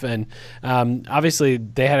tough. And obviously,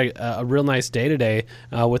 they had a real nice day today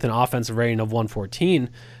with an offensive rating of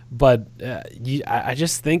 114. But I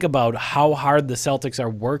just think about how hard the Celtics are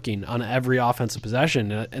working on every offensive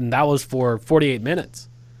possession, and that was for 48 minutes.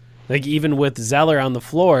 Like, even with Zeller on the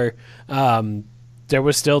floor, there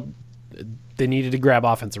was still, they needed to grab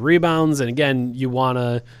offensive rebounds, and again, you want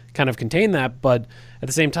to kind of contain that, but at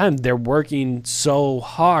the same time, they're working so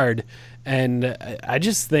hard, and I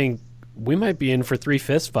just think we might be in for 3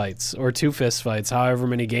 fistfights or 2 fistfights, however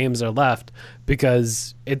many games are left,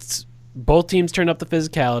 because it's, both teams turned up the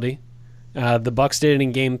physicality. The Bucks did it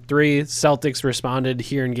in Game 3. Celtics responded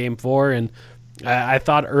here in Game 4, and I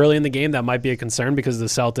thought early in the game that might be a concern because the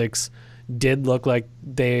Celtics did look like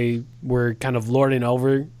they were kind of lording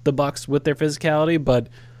over the Bucks with their physicality, but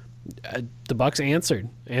the Bucks answered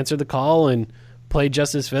the call and played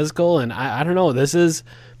just as physical. And I don't know, this is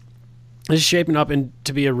shaping up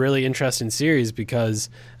to be a really interesting series because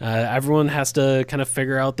everyone has to kind of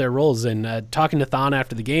figure out their roles. And talking to Thon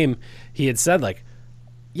after the game, he had said, like,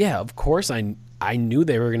 yeah, of course I knew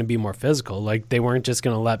they were going to be more physical. Like, they weren't just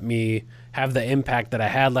going to let me have the impact that I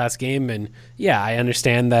had last game. And yeah, I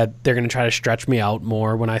understand that they're going to try to stretch me out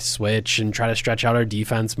more when I switch and try to stretch out our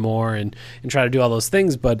defense more and try to do all those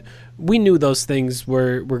things. But we knew those things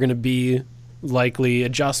were going to be likely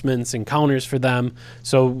adjustments and counters for them.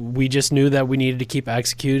 So we just knew that we needed to keep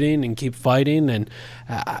executing and keep fighting. And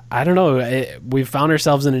I don't know, we found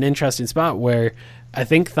ourselves in an interesting spot where I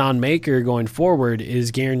think Thon Maker going forward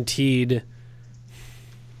is guaranteed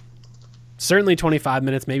certainly 25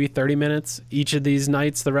 minutes, maybe 30 minutes each of these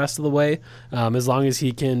nights the rest of the way, as long as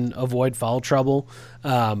he can avoid foul trouble.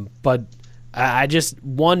 But I just,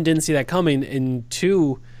 one, didn't see that coming, and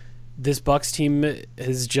two, this Bucks team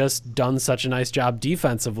has just done such a nice job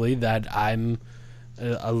defensively that I'm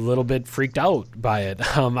a little bit freaked out by it.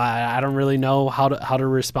 I don't really know how to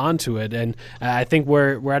respond to it, and I think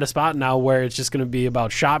we're at a spot now where it's just going to be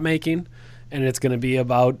about shot making, and it's going to be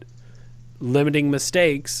about limiting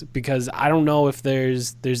mistakes, because I don't know if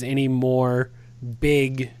there's any more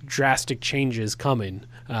big drastic changes coming.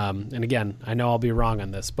 And again, I know I'll be wrong on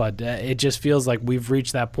this, but it just feels like we've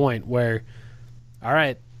reached that point where, all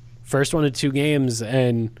right, first 1 to 2 games,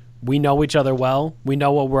 and we know each other well. We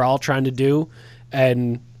know what we're all trying to do,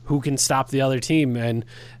 and who can stop the other team. And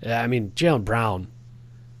I mean, Jaylen Brown,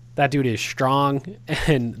 that dude is strong,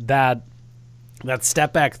 and that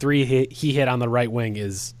step back 3 he hit on the right wing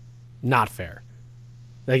is not fair.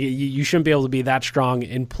 Like, you shouldn't be able to be that strong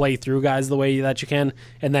and play through guys the way that you can,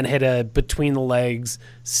 and then hit a between the legs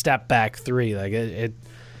step back 3. Like, this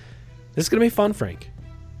is gonna be fun, Frank.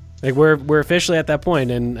 Like, we're officially at that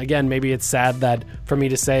point, and again, maybe it's sad that for me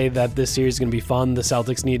to say that this series is gonna be fun. The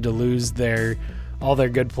Celtics need to lose all their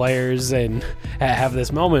good players and have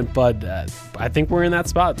this moment, but I think we're in that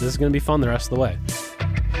spot. This is gonna be fun the rest of the way.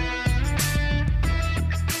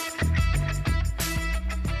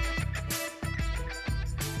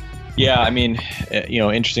 Yeah, I mean,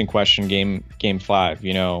 interesting question. Game 5.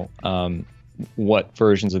 What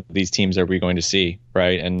versions of these teams are we going to see,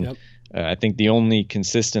 right? And yep. I think the only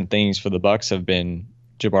consistent things for the Bucks have been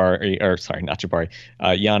Giannis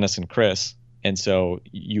and Chris. And so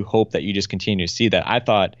you hope that you just continue to see that. I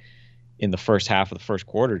thought in the first half of the first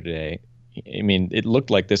quarter today, I mean, it looked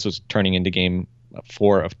like this was turning into Game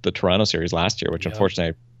 4 of the Toronto series last year, which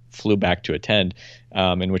unfortunately I flew back to attend,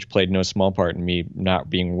 and which played no small part in me not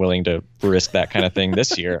being willing to risk that kind of thing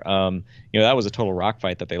this year. That was a total rock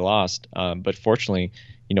fight that they lost. But fortunately,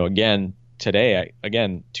 again, today,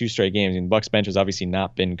 2 straight games. And Bucks bench has obviously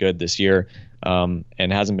not been good this year, and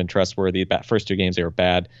hasn't been trustworthy. First 2 games, they were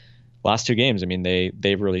bad. Last 2 games, I mean,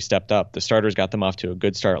 they've really stepped up. The starters got them off to a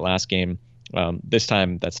good start last game. This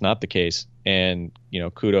time, that's not the case. And,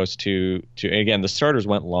 kudos to again, the starters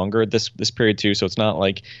went longer this period too. So it's not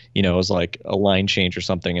like, it was like a line change or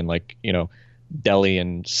something. And like, Delly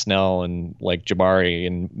and Snell and like Jabari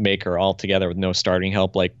and Maker all together with no starting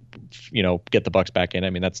help, like, get the Bucks back in. I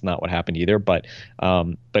mean, that's not what happened either. But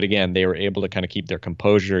again, they were able to kind of keep their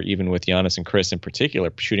composure, even with Giannis and Chris in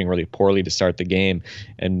particular shooting really poorly to start the game.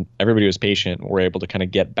 And everybody was patient. Were able to kind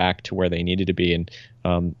of get back to where they needed to be. And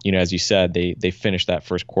as you said, they finished that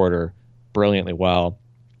first quarter brilliantly well.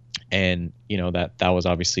 And, that was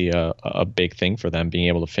obviously a big thing for them, being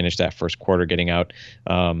able to finish that first quarter, getting out,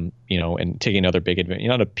 and taking another big advantage,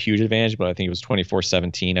 not a huge advantage, but I think it was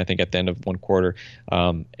 24-17, I think, at the end of one quarter.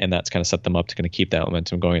 And that's kind of set them up to kind of keep that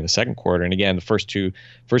momentum going in the second quarter. And again, the first two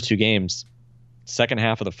games, second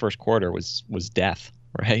half of the first quarter was death,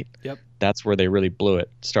 right? Yep. That's where they really blew it.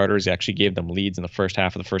 Starters actually gave them leads in the first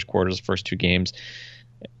half of the first quarter, the first 2 games.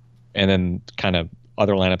 And then kind of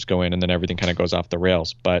other lineups go in, and then everything kind of goes off the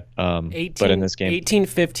rails. But in this game,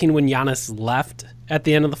 18-15 when Giannis left at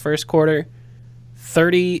the end of the first quarter,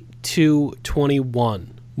 32-21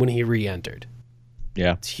 when he re-entered.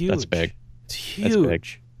 Yeah, it's huge. That's big. It's huge. That's big.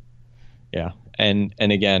 Yeah, and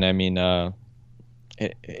again, I mean,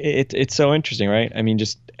 it's so interesting, right? I mean,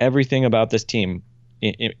 just everything about this team,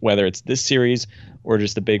 whether it's this series or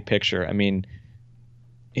just the big picture. I mean,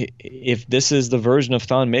 if this is the version of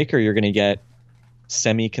Thon Maker you're going to get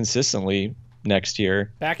semi-consistently next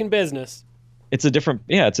year, back in business, it's a different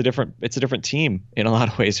team in a lot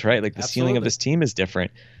of ways, right? Like the ceiling of this team is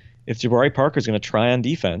different. If Jabari Parker is going to try on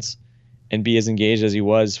defense and be as engaged as he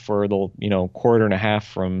was for the quarter and a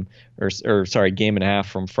half game and a half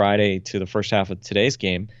from Friday to the first half of today's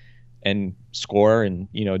game, and score and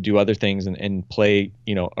do other things and play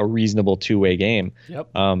a reasonable 2-way game, yep.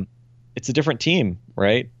 It's a different team,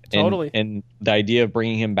 right? Totally. And the idea of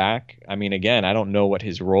bringing him back, I mean, again, I don't know what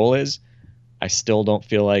his role is. I still don't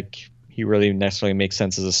feel like he really necessarily makes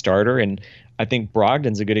sense as a starter. And I think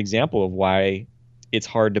Brogdon's a good example of why it's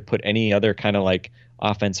hard to put any other kind of like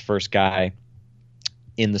offense first guy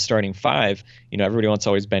in the starting 5. Everybody wants to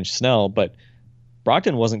always bench Snell, but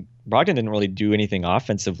Brogdon didn't really do anything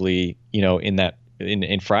offensively,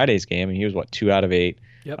 in Friday's game. I mean, he was 2 out of 8.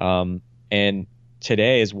 Yep. And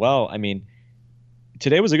today as well, I mean,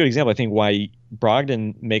 today was a good example, I think, why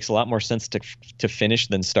Brogdon makes a lot more sense to finish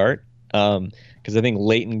than start. Because I think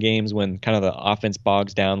late in games when kind of the offense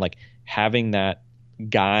bogs down, like having that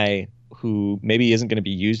guy who maybe isn't going to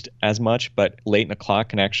be used as much, but late in the clock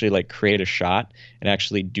can actually like create a shot and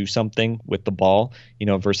actually do something with the ball,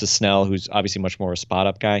 versus Snell, who's obviously much more a spot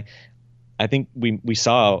up guy. I think we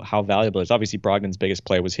saw how valuable it is. Obviously, Brogdon's biggest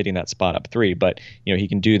play was hitting that spot up 3, but he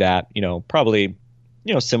can do that, probably,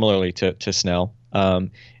 similarly to Snell.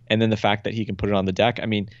 And and then the fact that he can put it on the deck. I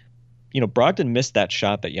mean, Brogdon missed that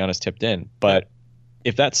shot that Giannis tipped in, but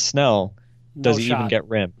if that's Snell, does he even get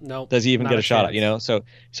rim? No. Does he even get a shot? So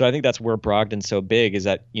I think that's where Brogdon's so big, is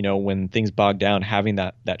that, when things bog down, having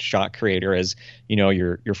that shot creator as,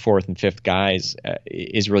 your fourth and fifth guys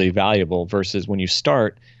is really valuable, versus when you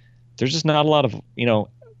start, there's just not a lot of,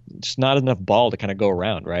 just not enough ball to kind of go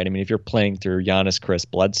around, right? I mean, if you're playing through Giannis, Chris,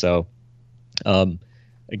 Bledsoe,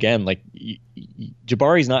 again, like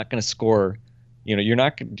Jabari's not going to score, you're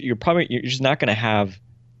just not going to have,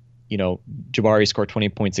 Jabari score 20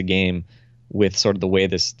 points a game with sort of the way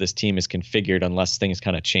this team is configured, unless things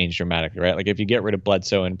kind of change dramatically, right? Like if you get rid of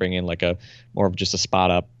Bledsoe and bring in like a more of just a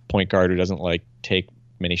spot up point guard who doesn't like take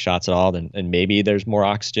many shots at all, then and maybe there's more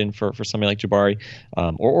oxygen for somebody like Jabari,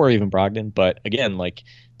 or even Brogdon. But again, like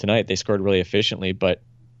tonight they scored really efficiently, but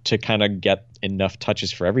to kind of get enough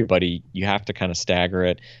touches for everybody, you have to kind of stagger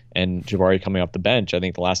it. And Jabari coming off the bench, I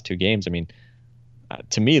think the last two games, I mean,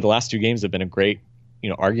 to me, the last two games have been a great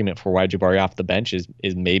argument for why Jabari off the bench is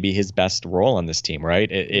maybe his best role on this team,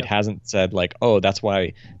 right? It hasn't said like, oh, that's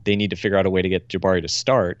why they need to figure out a way to get Jabari to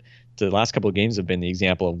start. The last couple of games have been the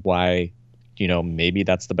example of why, maybe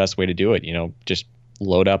that's the best way to do it. Just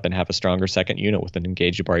load up and have a stronger second unit with an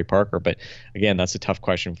engaged Jabari Parker. But again, that's a tough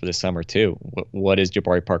question for this summer too. What is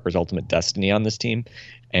Jabari Parker's ultimate destiny on this team?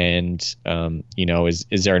 And,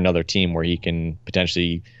 is there another team where he can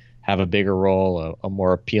potentially have a bigger role, a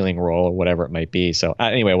more appealing role, or whatever it might be. So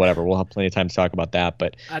anyway, whatever, we'll have plenty of time to talk about that.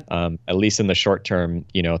 But at least in the short term,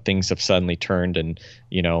 things have suddenly turned, and,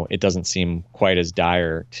 it doesn't seem quite as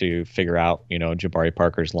dire to figure out, Jabari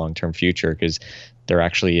Parker's long-term future, because there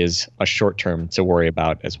actually is a short term to worry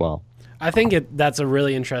about as well. I think that's a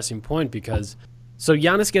really interesting point, because so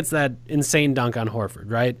Giannis gets that insane dunk on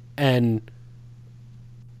Horford, right? And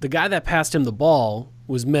the guy that passed him the ball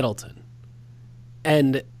was Middleton.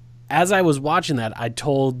 And as I was watching that, I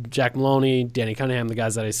told Jack Maloney, Danny Cunningham, the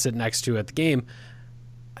guys that I sit next to at the game,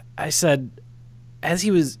 I said, as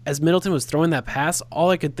Middleton was throwing that pass,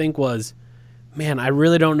 all I could think was, man, I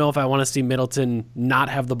really don't know if I want to see Middleton not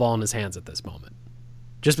have the ball in his hands at this moment.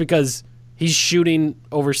 Just because he's shooting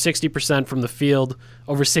over 60% from the field,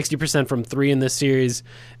 over 60% from three in this series,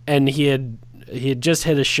 and he had just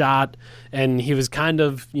hit a shot, and he was kind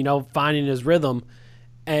of, finding his rhythm,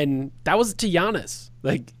 and that was to Giannis.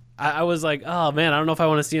 Like, I was like, oh, man, I don't know if I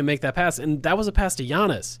want to see him make that pass. And that was a pass to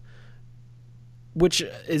Giannis, which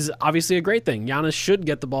is obviously a great thing. Giannis should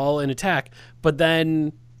get the ball in attack. But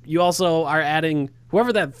then you also are adding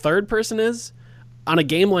whoever that third person is on a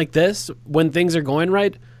game like this when things are going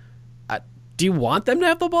right. Do you want them to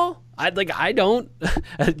have the ball? I don't.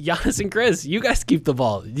 Giannis and Chris, you guys keep the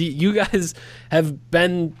ball. You guys have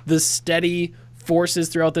been the steady forces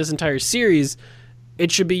throughout this entire series.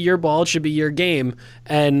 It should be your ball. It should be your game.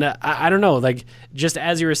 And I don't know, like, just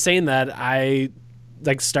as you were saying that, I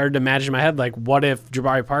started to imagine in my head, like, what if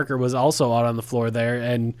Jabari Parker was also out on the floor there,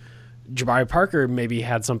 and Jabari Parker maybe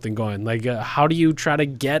had something going? Like, how do you try to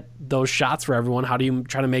get those shots for everyone? How do you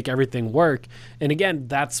try to make everything work? And again,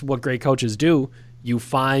 that's what great coaches do. You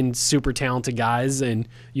find super talented guys, and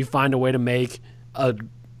you find a way to make a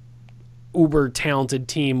uber talented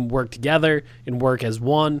team work together and work as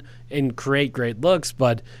one and create great looks.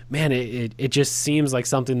 But man, it just seems like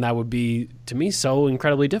something that would be, to me, so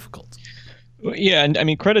incredibly difficult. Yeah, and I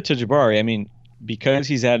mean, credit to Jabari. I mean, because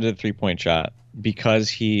he's added a 3-point shot, because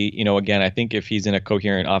he, again, I think if he's in a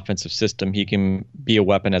coherent offensive system, he can be a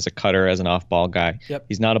weapon as a cutter, as an off-ball guy. Yep.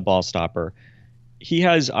 He's not a ball stopper. He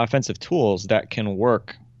has offensive tools that can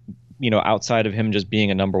work, outside of him just being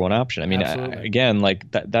a number one option. I mean, again, like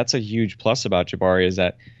that's a huge plus about Jabari, is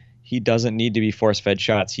that he doesn't need to be force-fed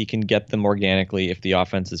shots. He can get them organically if the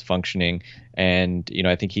offense is functioning. And,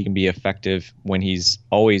 I think he can be effective when he's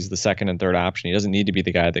always the second and third option. He doesn't need to be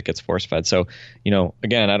the guy that gets force-fed. So,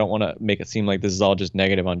 again, I don't want to make it seem like this is all just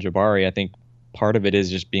negative on Jabari. I think part of it is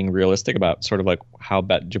just being realistic about sort of like how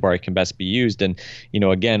Jabari can best be used. And,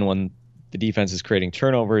 again, when the defense is creating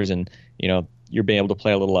turnovers and, you're being able to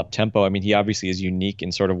play a little up tempo. I mean, he obviously is unique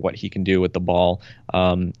in sort of what he can do with the ball,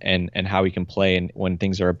 and how he can play and when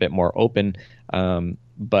things are a bit more open.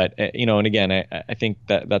 But and again, I think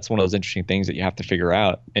that's one of those interesting things that you have to figure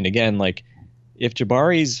out. And again, like if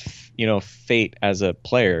Jabari's fate as a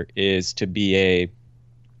player is to be a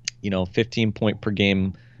 15 point per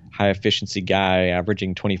game high efficiency guy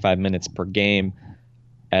averaging 25 minutes per game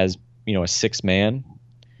as a sixth man,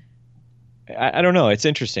 I don't know. It's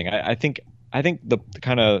interesting. I think the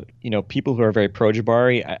kind of, people who are very pro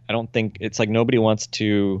Jabari, I don't think it's like nobody wants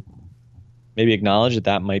to maybe acknowledge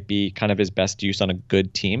that might be kind of his best use on a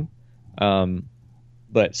good team.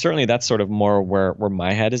 But certainly that's sort of more where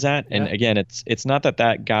my head is at. And again, it's not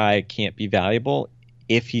that guy can't be valuable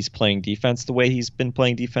if he's playing defense the way he's been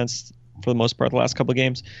playing defense for the most part the last couple of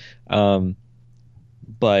games.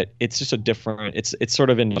 But it's just a different, it's sort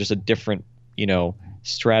of in just a different,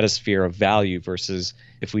 stratosphere of value versus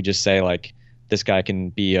if we just say like this guy can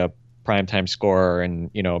be a primetime scorer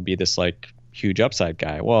and, be this like huge upside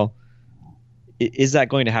guy. Well, is that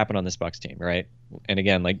going to happen on this Bucks team, right? And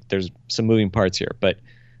again, like there's some moving parts here, but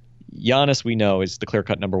Giannis we know is the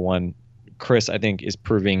clear-cut number one. Chris, I think, is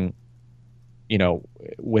proving,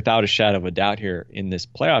 without a shadow of a doubt here in this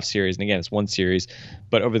playoff series. And again, it's one series,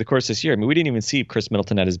 but over the course of this year, I mean, we didn't even see Chris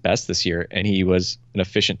Middleton at his best this year, and he was an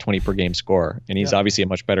efficient 20 per game scorer. And he's obviously a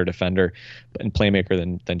much better defender and playmaker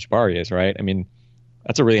than Jabari is, right? I mean,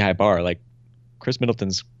 that's a really high bar. Like Chris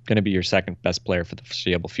Middleton's going to be your second best player for the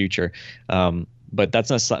foreseeable future. But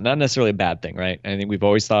that's not necessarily a bad thing, right? I think we've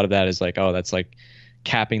always thought of that as like, oh, that's like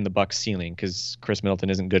capping the Bucks ceiling because Chris Middleton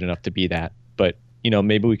isn't good enough to be that. But,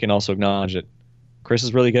 maybe we can also acknowledge that Chris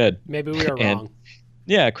is really good. Maybe we are wrong.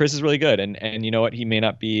 Yeah, Chris is really good. And you know what? He may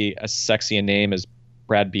not be as sexy a name as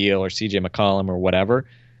Brad Beal or CJ McCollum or whatever.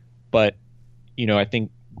 But, I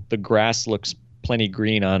think the grass looks plenty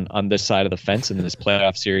green on this side of the fence in this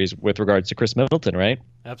playoff series with regards to Chris Middleton, right?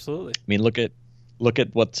 Absolutely. I mean, look at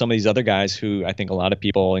what some of these other guys who I think a lot of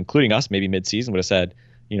people, including us, maybe midseason would have said,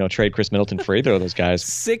 trade Chris Middleton for either of those guys.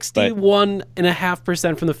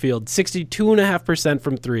 61.5% from the field, 62.5%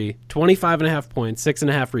 from three, 25.5 points,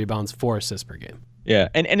 6.5 rebounds, 4 assists per game. Yeah,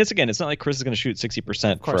 and it's not like Chris is going to shoot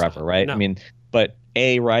 60% forever, not. right? No. I mean, but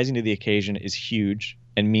rising to the occasion is huge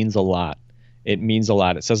and means a lot. It means a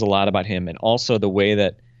lot. It says a lot about him, and also the way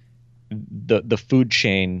that the food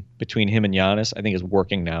chain between him and Giannis, I think, is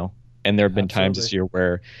working now. And there have been times this year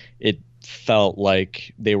where it felt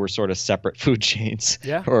like they were sort of separate food chains.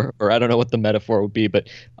 Yeah. Or I don't know what the metaphor would be, but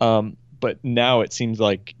now it seems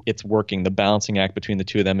like it's working. The balancing act between the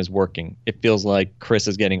two of them is working. It feels like Chris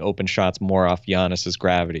is getting open shots more off Giannis's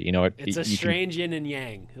gravity. It's a strange yin and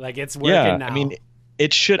yang. Like it's working now. I mean,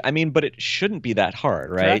 it should. I mean, but it shouldn't be that hard,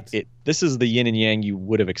 right? This is the yin and yang you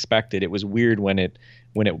would have expected. It was weird when it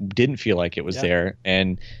didn't feel like it was there.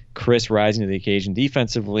 And Chris rising to the occasion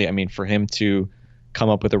defensively. I mean, for him to come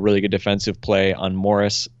up with a really good defensive play on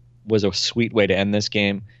Morris was a sweet way to end this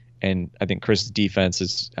game. And I think Chris's defense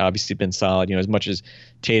has obviously been solid. As much as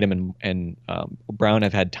Tatum and Brown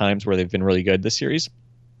have had times where they've been really good this series,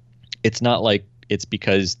 it's not like it's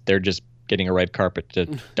because they're just getting a red carpet to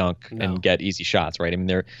dunk and get easy shots, right? I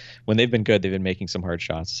mean, when they've been good, they've been making some hard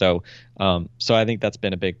shots. So I think that's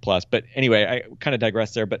been a big plus. But anyway, I kind of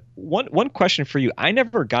digress there. But one question for you, I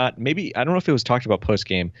never got, maybe, I don't know if it was talked about post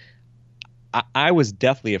game. I was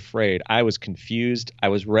deathly afraid. I was confused. I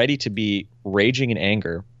was ready to be raging in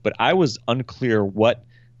anger, but I was unclear what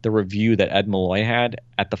the review that Ed Malloy had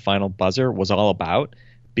at the final buzzer was all about,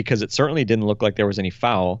 because it certainly didn't look like there was any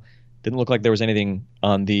foul. Didn't look like there was anything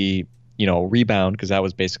on the rebound, because that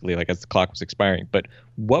was basically like as the clock was expiring. But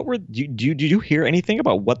did you hear anything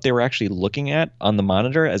about what they were actually looking at on the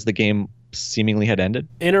monitor as the game seemingly had ended?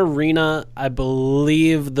 In arena, I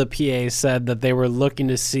believe the PA said that they were looking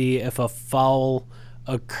to see if a foul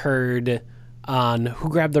occurred on who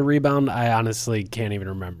grabbed the rebound. I honestly can't even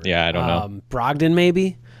remember. Yeah, I don't know. Brogdon,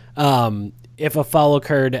 maybe. If a foul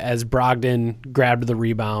occurred as Brogdon grabbed the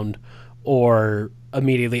rebound or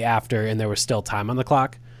immediately after, and there was still time on the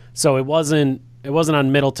clock. So it wasn't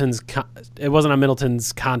on Middleton's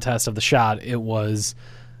contest of the shot. It was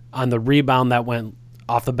on the rebound that went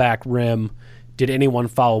off the back rim. Did anyone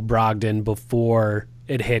foul Brogdon before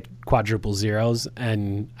it hit quadruple zeros?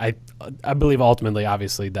 And I believe ultimately,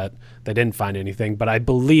 obviously, that they didn't find anything. But I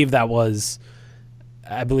believe that was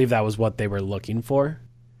what they were looking for.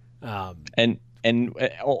 And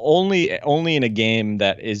only in a game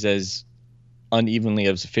that is as unevenly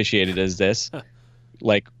as officiated as this.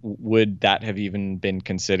 Like, would that have even been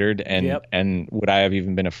considered? And would I have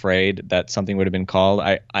even been afraid that something would have been called?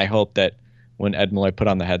 I hope that when Ed Malloy put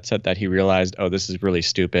on the headset that he realized, oh, this is really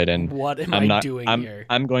stupid. And what am I doing here?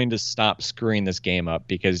 I'm going to stop screwing this game up,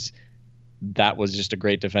 because that was just a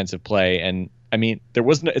great defensive play. And I mean,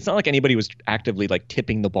 it's not like anybody was actively like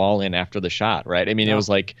tipping the ball in after the shot, right? I mean, It was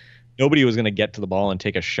like nobody was going to get to the ball and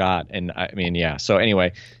take a shot. And I mean, yeah. So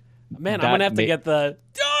anyway, man, I'm going to have to get the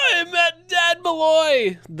Ed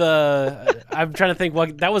Malloy. I'm trying to think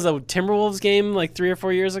what that was, a Timberwolves game like 3 or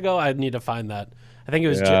 4 years ago. I need to find that. I think it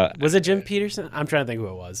was was it Jim Peterson? I'm trying to think who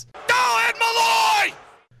it was. Go Ed Malloy!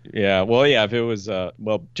 Yeah, well, yeah, if it was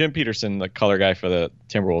Jim Peterson, the color guy for the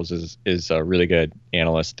Timberwolves, is a really good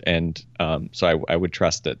analyst, and so I would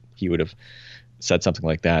trust that he would have said something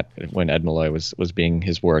like that when Ed Malloy was being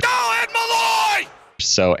his work. Go Ed Malloy!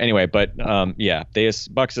 So anyway, but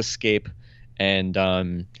Bucks escape, and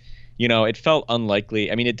it felt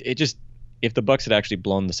unlikely. I mean, it just, if the Bucks had actually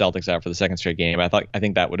blown the Celtics out for the second straight game, I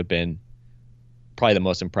think that would have been probably the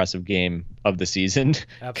most impressive game of the season,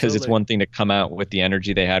 because it's one thing to come out with the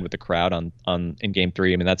energy they had with the crowd in Game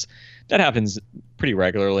 3. I mean, that happens pretty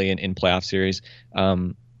regularly in playoff series.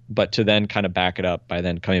 But to then kind of back it up by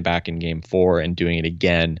then coming back in Game 4 and doing it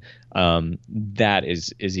again, that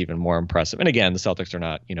is even more impressive. And again, the Celtics are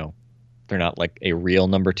not, they're not like a real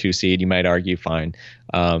number 2 seed, you might argue, fine.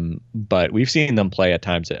 But we've seen them play at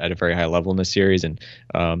times at a very high level in this series, and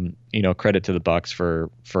credit to the Bucks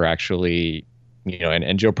for actually,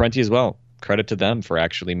 and Joe Prunty as well. Credit to them for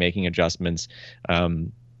actually making adjustments,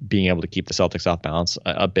 being able to keep the Celtics off balance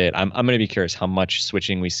a bit. I'm going to be curious how much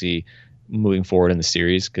switching we see moving forward in the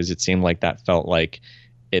series, because it seemed like that felt like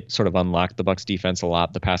it sort of unlocked the Bucks defense a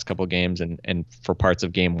lot the past couple of games and for parts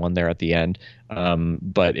of Game 1 there at the end.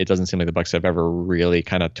 But it doesn't seem like the Bucks have ever really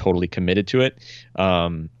kind of totally committed to it.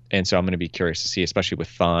 And so I'm going to be curious to see, especially with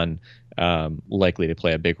Thon likely to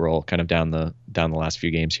play a big role kind of down the last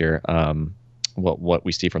few games here, what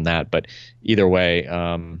we see from that. But either way,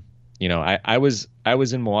 I was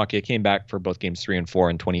in Milwaukee. I came back for both games 3 and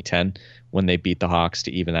 4 in 2010 when they beat the Hawks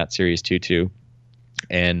to even that series 2-2.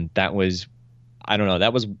 And that was,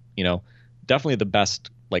 definitely the best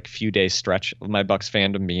few days stretch of my Bucks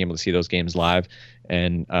fandom, being able to see those games live,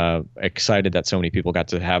 and excited that so many people got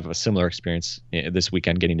to have a similar experience this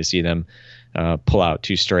weekend, getting to see them pull out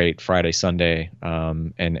 2 straight Friday, Sunday,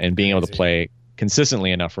 and being able to play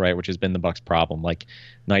consistently enough, right? Which has been the Bucks' problem. Like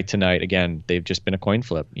night to night, again, they've just been a coin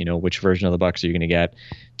flip. Which version of the Bucks are you going to get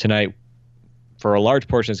tonight? For a large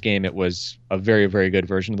portion of this game, it was a very, very good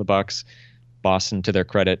version of the Bucks. Boston, to their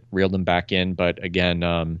credit, reeled them back in, but again,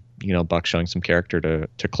 Bucks showing some character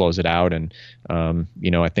to close it out, and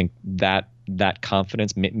I think that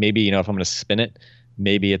confidence, maybe if I'm going to spin it,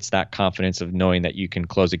 maybe it's that confidence of knowing that you can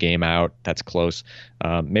close a game out that's close.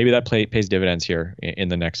 Maybe that pays dividends here in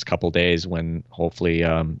the next couple days, when hopefully,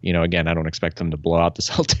 again, I don't expect them to blow out the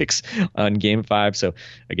Celtics on Game 5. So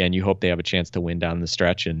again, you hope they have a chance to win down the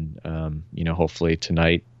stretch, and hopefully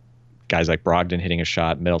tonight, guys like Brogdon hitting a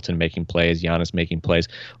shot, Middleton making plays, Giannis making plays.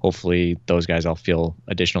 Hopefully those guys all feel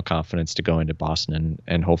additional confidence to go into Boston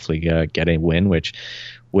and hopefully get a win, which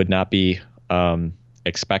would not be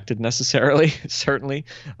expected necessarily, certainly.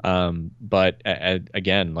 But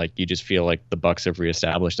again, you just feel like the Bucks have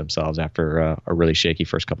reestablished themselves after a really shaky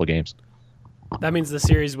first couple games. That means the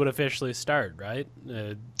series would officially start, right?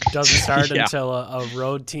 It doesn't start until a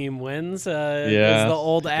road team wins. Is the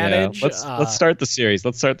old adage. Let's start the series.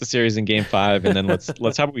 Let's start the series in Game 5, and then let's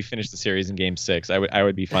how about we finish the series in Game 6? I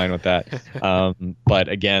would be fine with that. But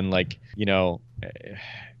again,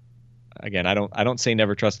 again, I don't say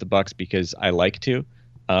never trust the Bucks, because I like to.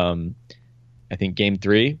 I think Game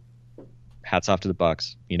 3, hats off to the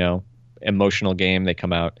Bucks. Emotional game. They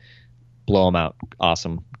come out, blow them out.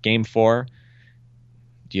 Awesome. Game 4.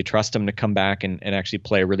 Do you trust them to come back and actually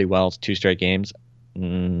play really well 2 straight games?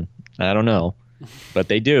 I don't know. But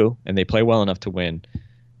they do, and they play well enough to win.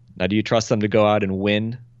 Now, do you trust them to go out and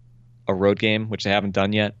win a road game, which they haven't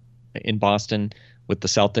done yet in Boston with the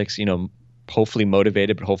Celtics, hopefully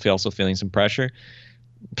motivated, but hopefully also feeling some pressure?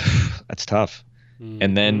 That's tough. Mm-hmm.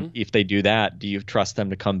 And then if they do that, do you trust them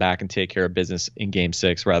to come back and take care of business in Game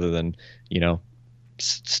 6 rather than,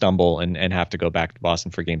 stumble and have to go back to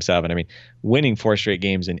Boston for Game 7? I mean, winning 4 straight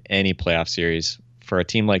games in any playoff series for a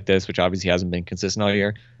team like this, which obviously hasn't been consistent all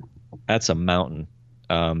year, that's a mountain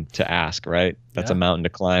to ask, right? That's a mountain to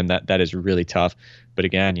climb. That is really tough. But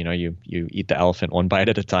again, you eat the elephant one bite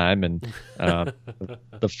at a time, and the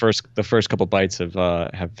first couple bites have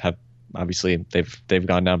obviously they've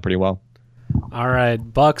gone down pretty well. All right,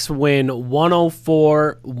 Bucks win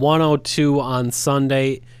 104-102 on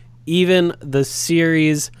Sunday. Even the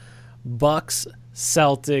series, Bucks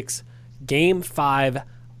Celtics Game 5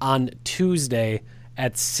 on Tuesday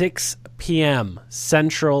at 6 p.m.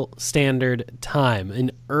 Central Standard Time.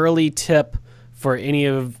 An early tip for any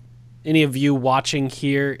of you watching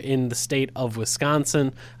here in the state of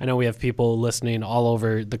Wisconsin. I know we have people listening all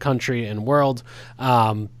over the country and world.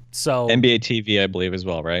 So NBA TV, I believe, as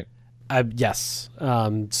well, right? Yes.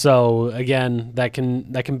 So again, that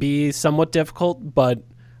can be somewhat difficult, but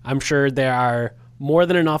I'm sure there are more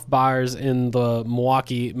than enough bars in the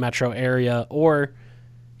Milwaukee metro area or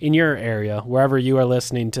in your area, wherever you are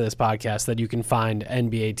listening to this podcast, that you can find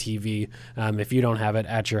NBA TV if you don't have it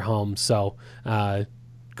at your home. So go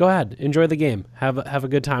ahead, enjoy the game. Have a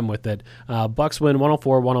good time with it. Bucks win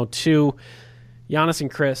 104-102. Giannis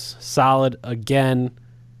and Chris, solid again.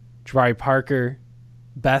 Jabari Parker,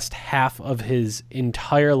 best half of his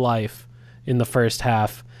entire life in the first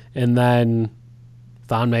half. And then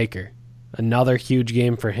Thon Maker, another huge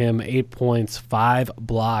game for him, 8 points, 5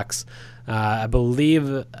 blocks. I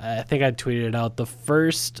think I tweeted it out, the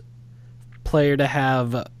first player to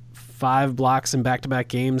have 5 blocks in back-to-back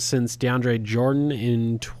games since DeAndre Jordan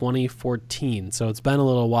in 2014. So it's been a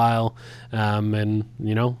little while, and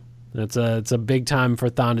it's a big time for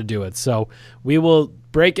Thon to do it. So we will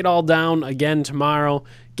break it all down again tomorrow,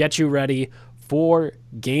 get you ready for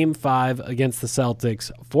Game 5 against the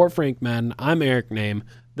Celtics. For Frank Madden, I'm Eric Name.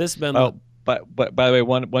 This has been... But by the way,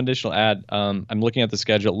 one additional ad. I'm looking at the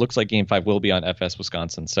schedule. It looks like Game 5 will be on FS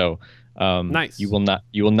Wisconsin. So nice. You will not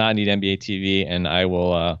need NBA TV, and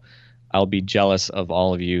I'll be jealous of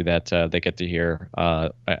all of you that they get to hear. I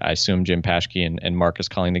assume Jim Paschke and Marcus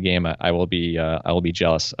calling the game. I will be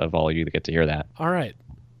jealous of all of you that get to hear that. All right.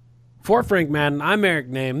 For Frank Madden, I'm Eric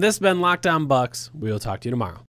Name. This has been Locked On Bucks. We will talk to you tomorrow.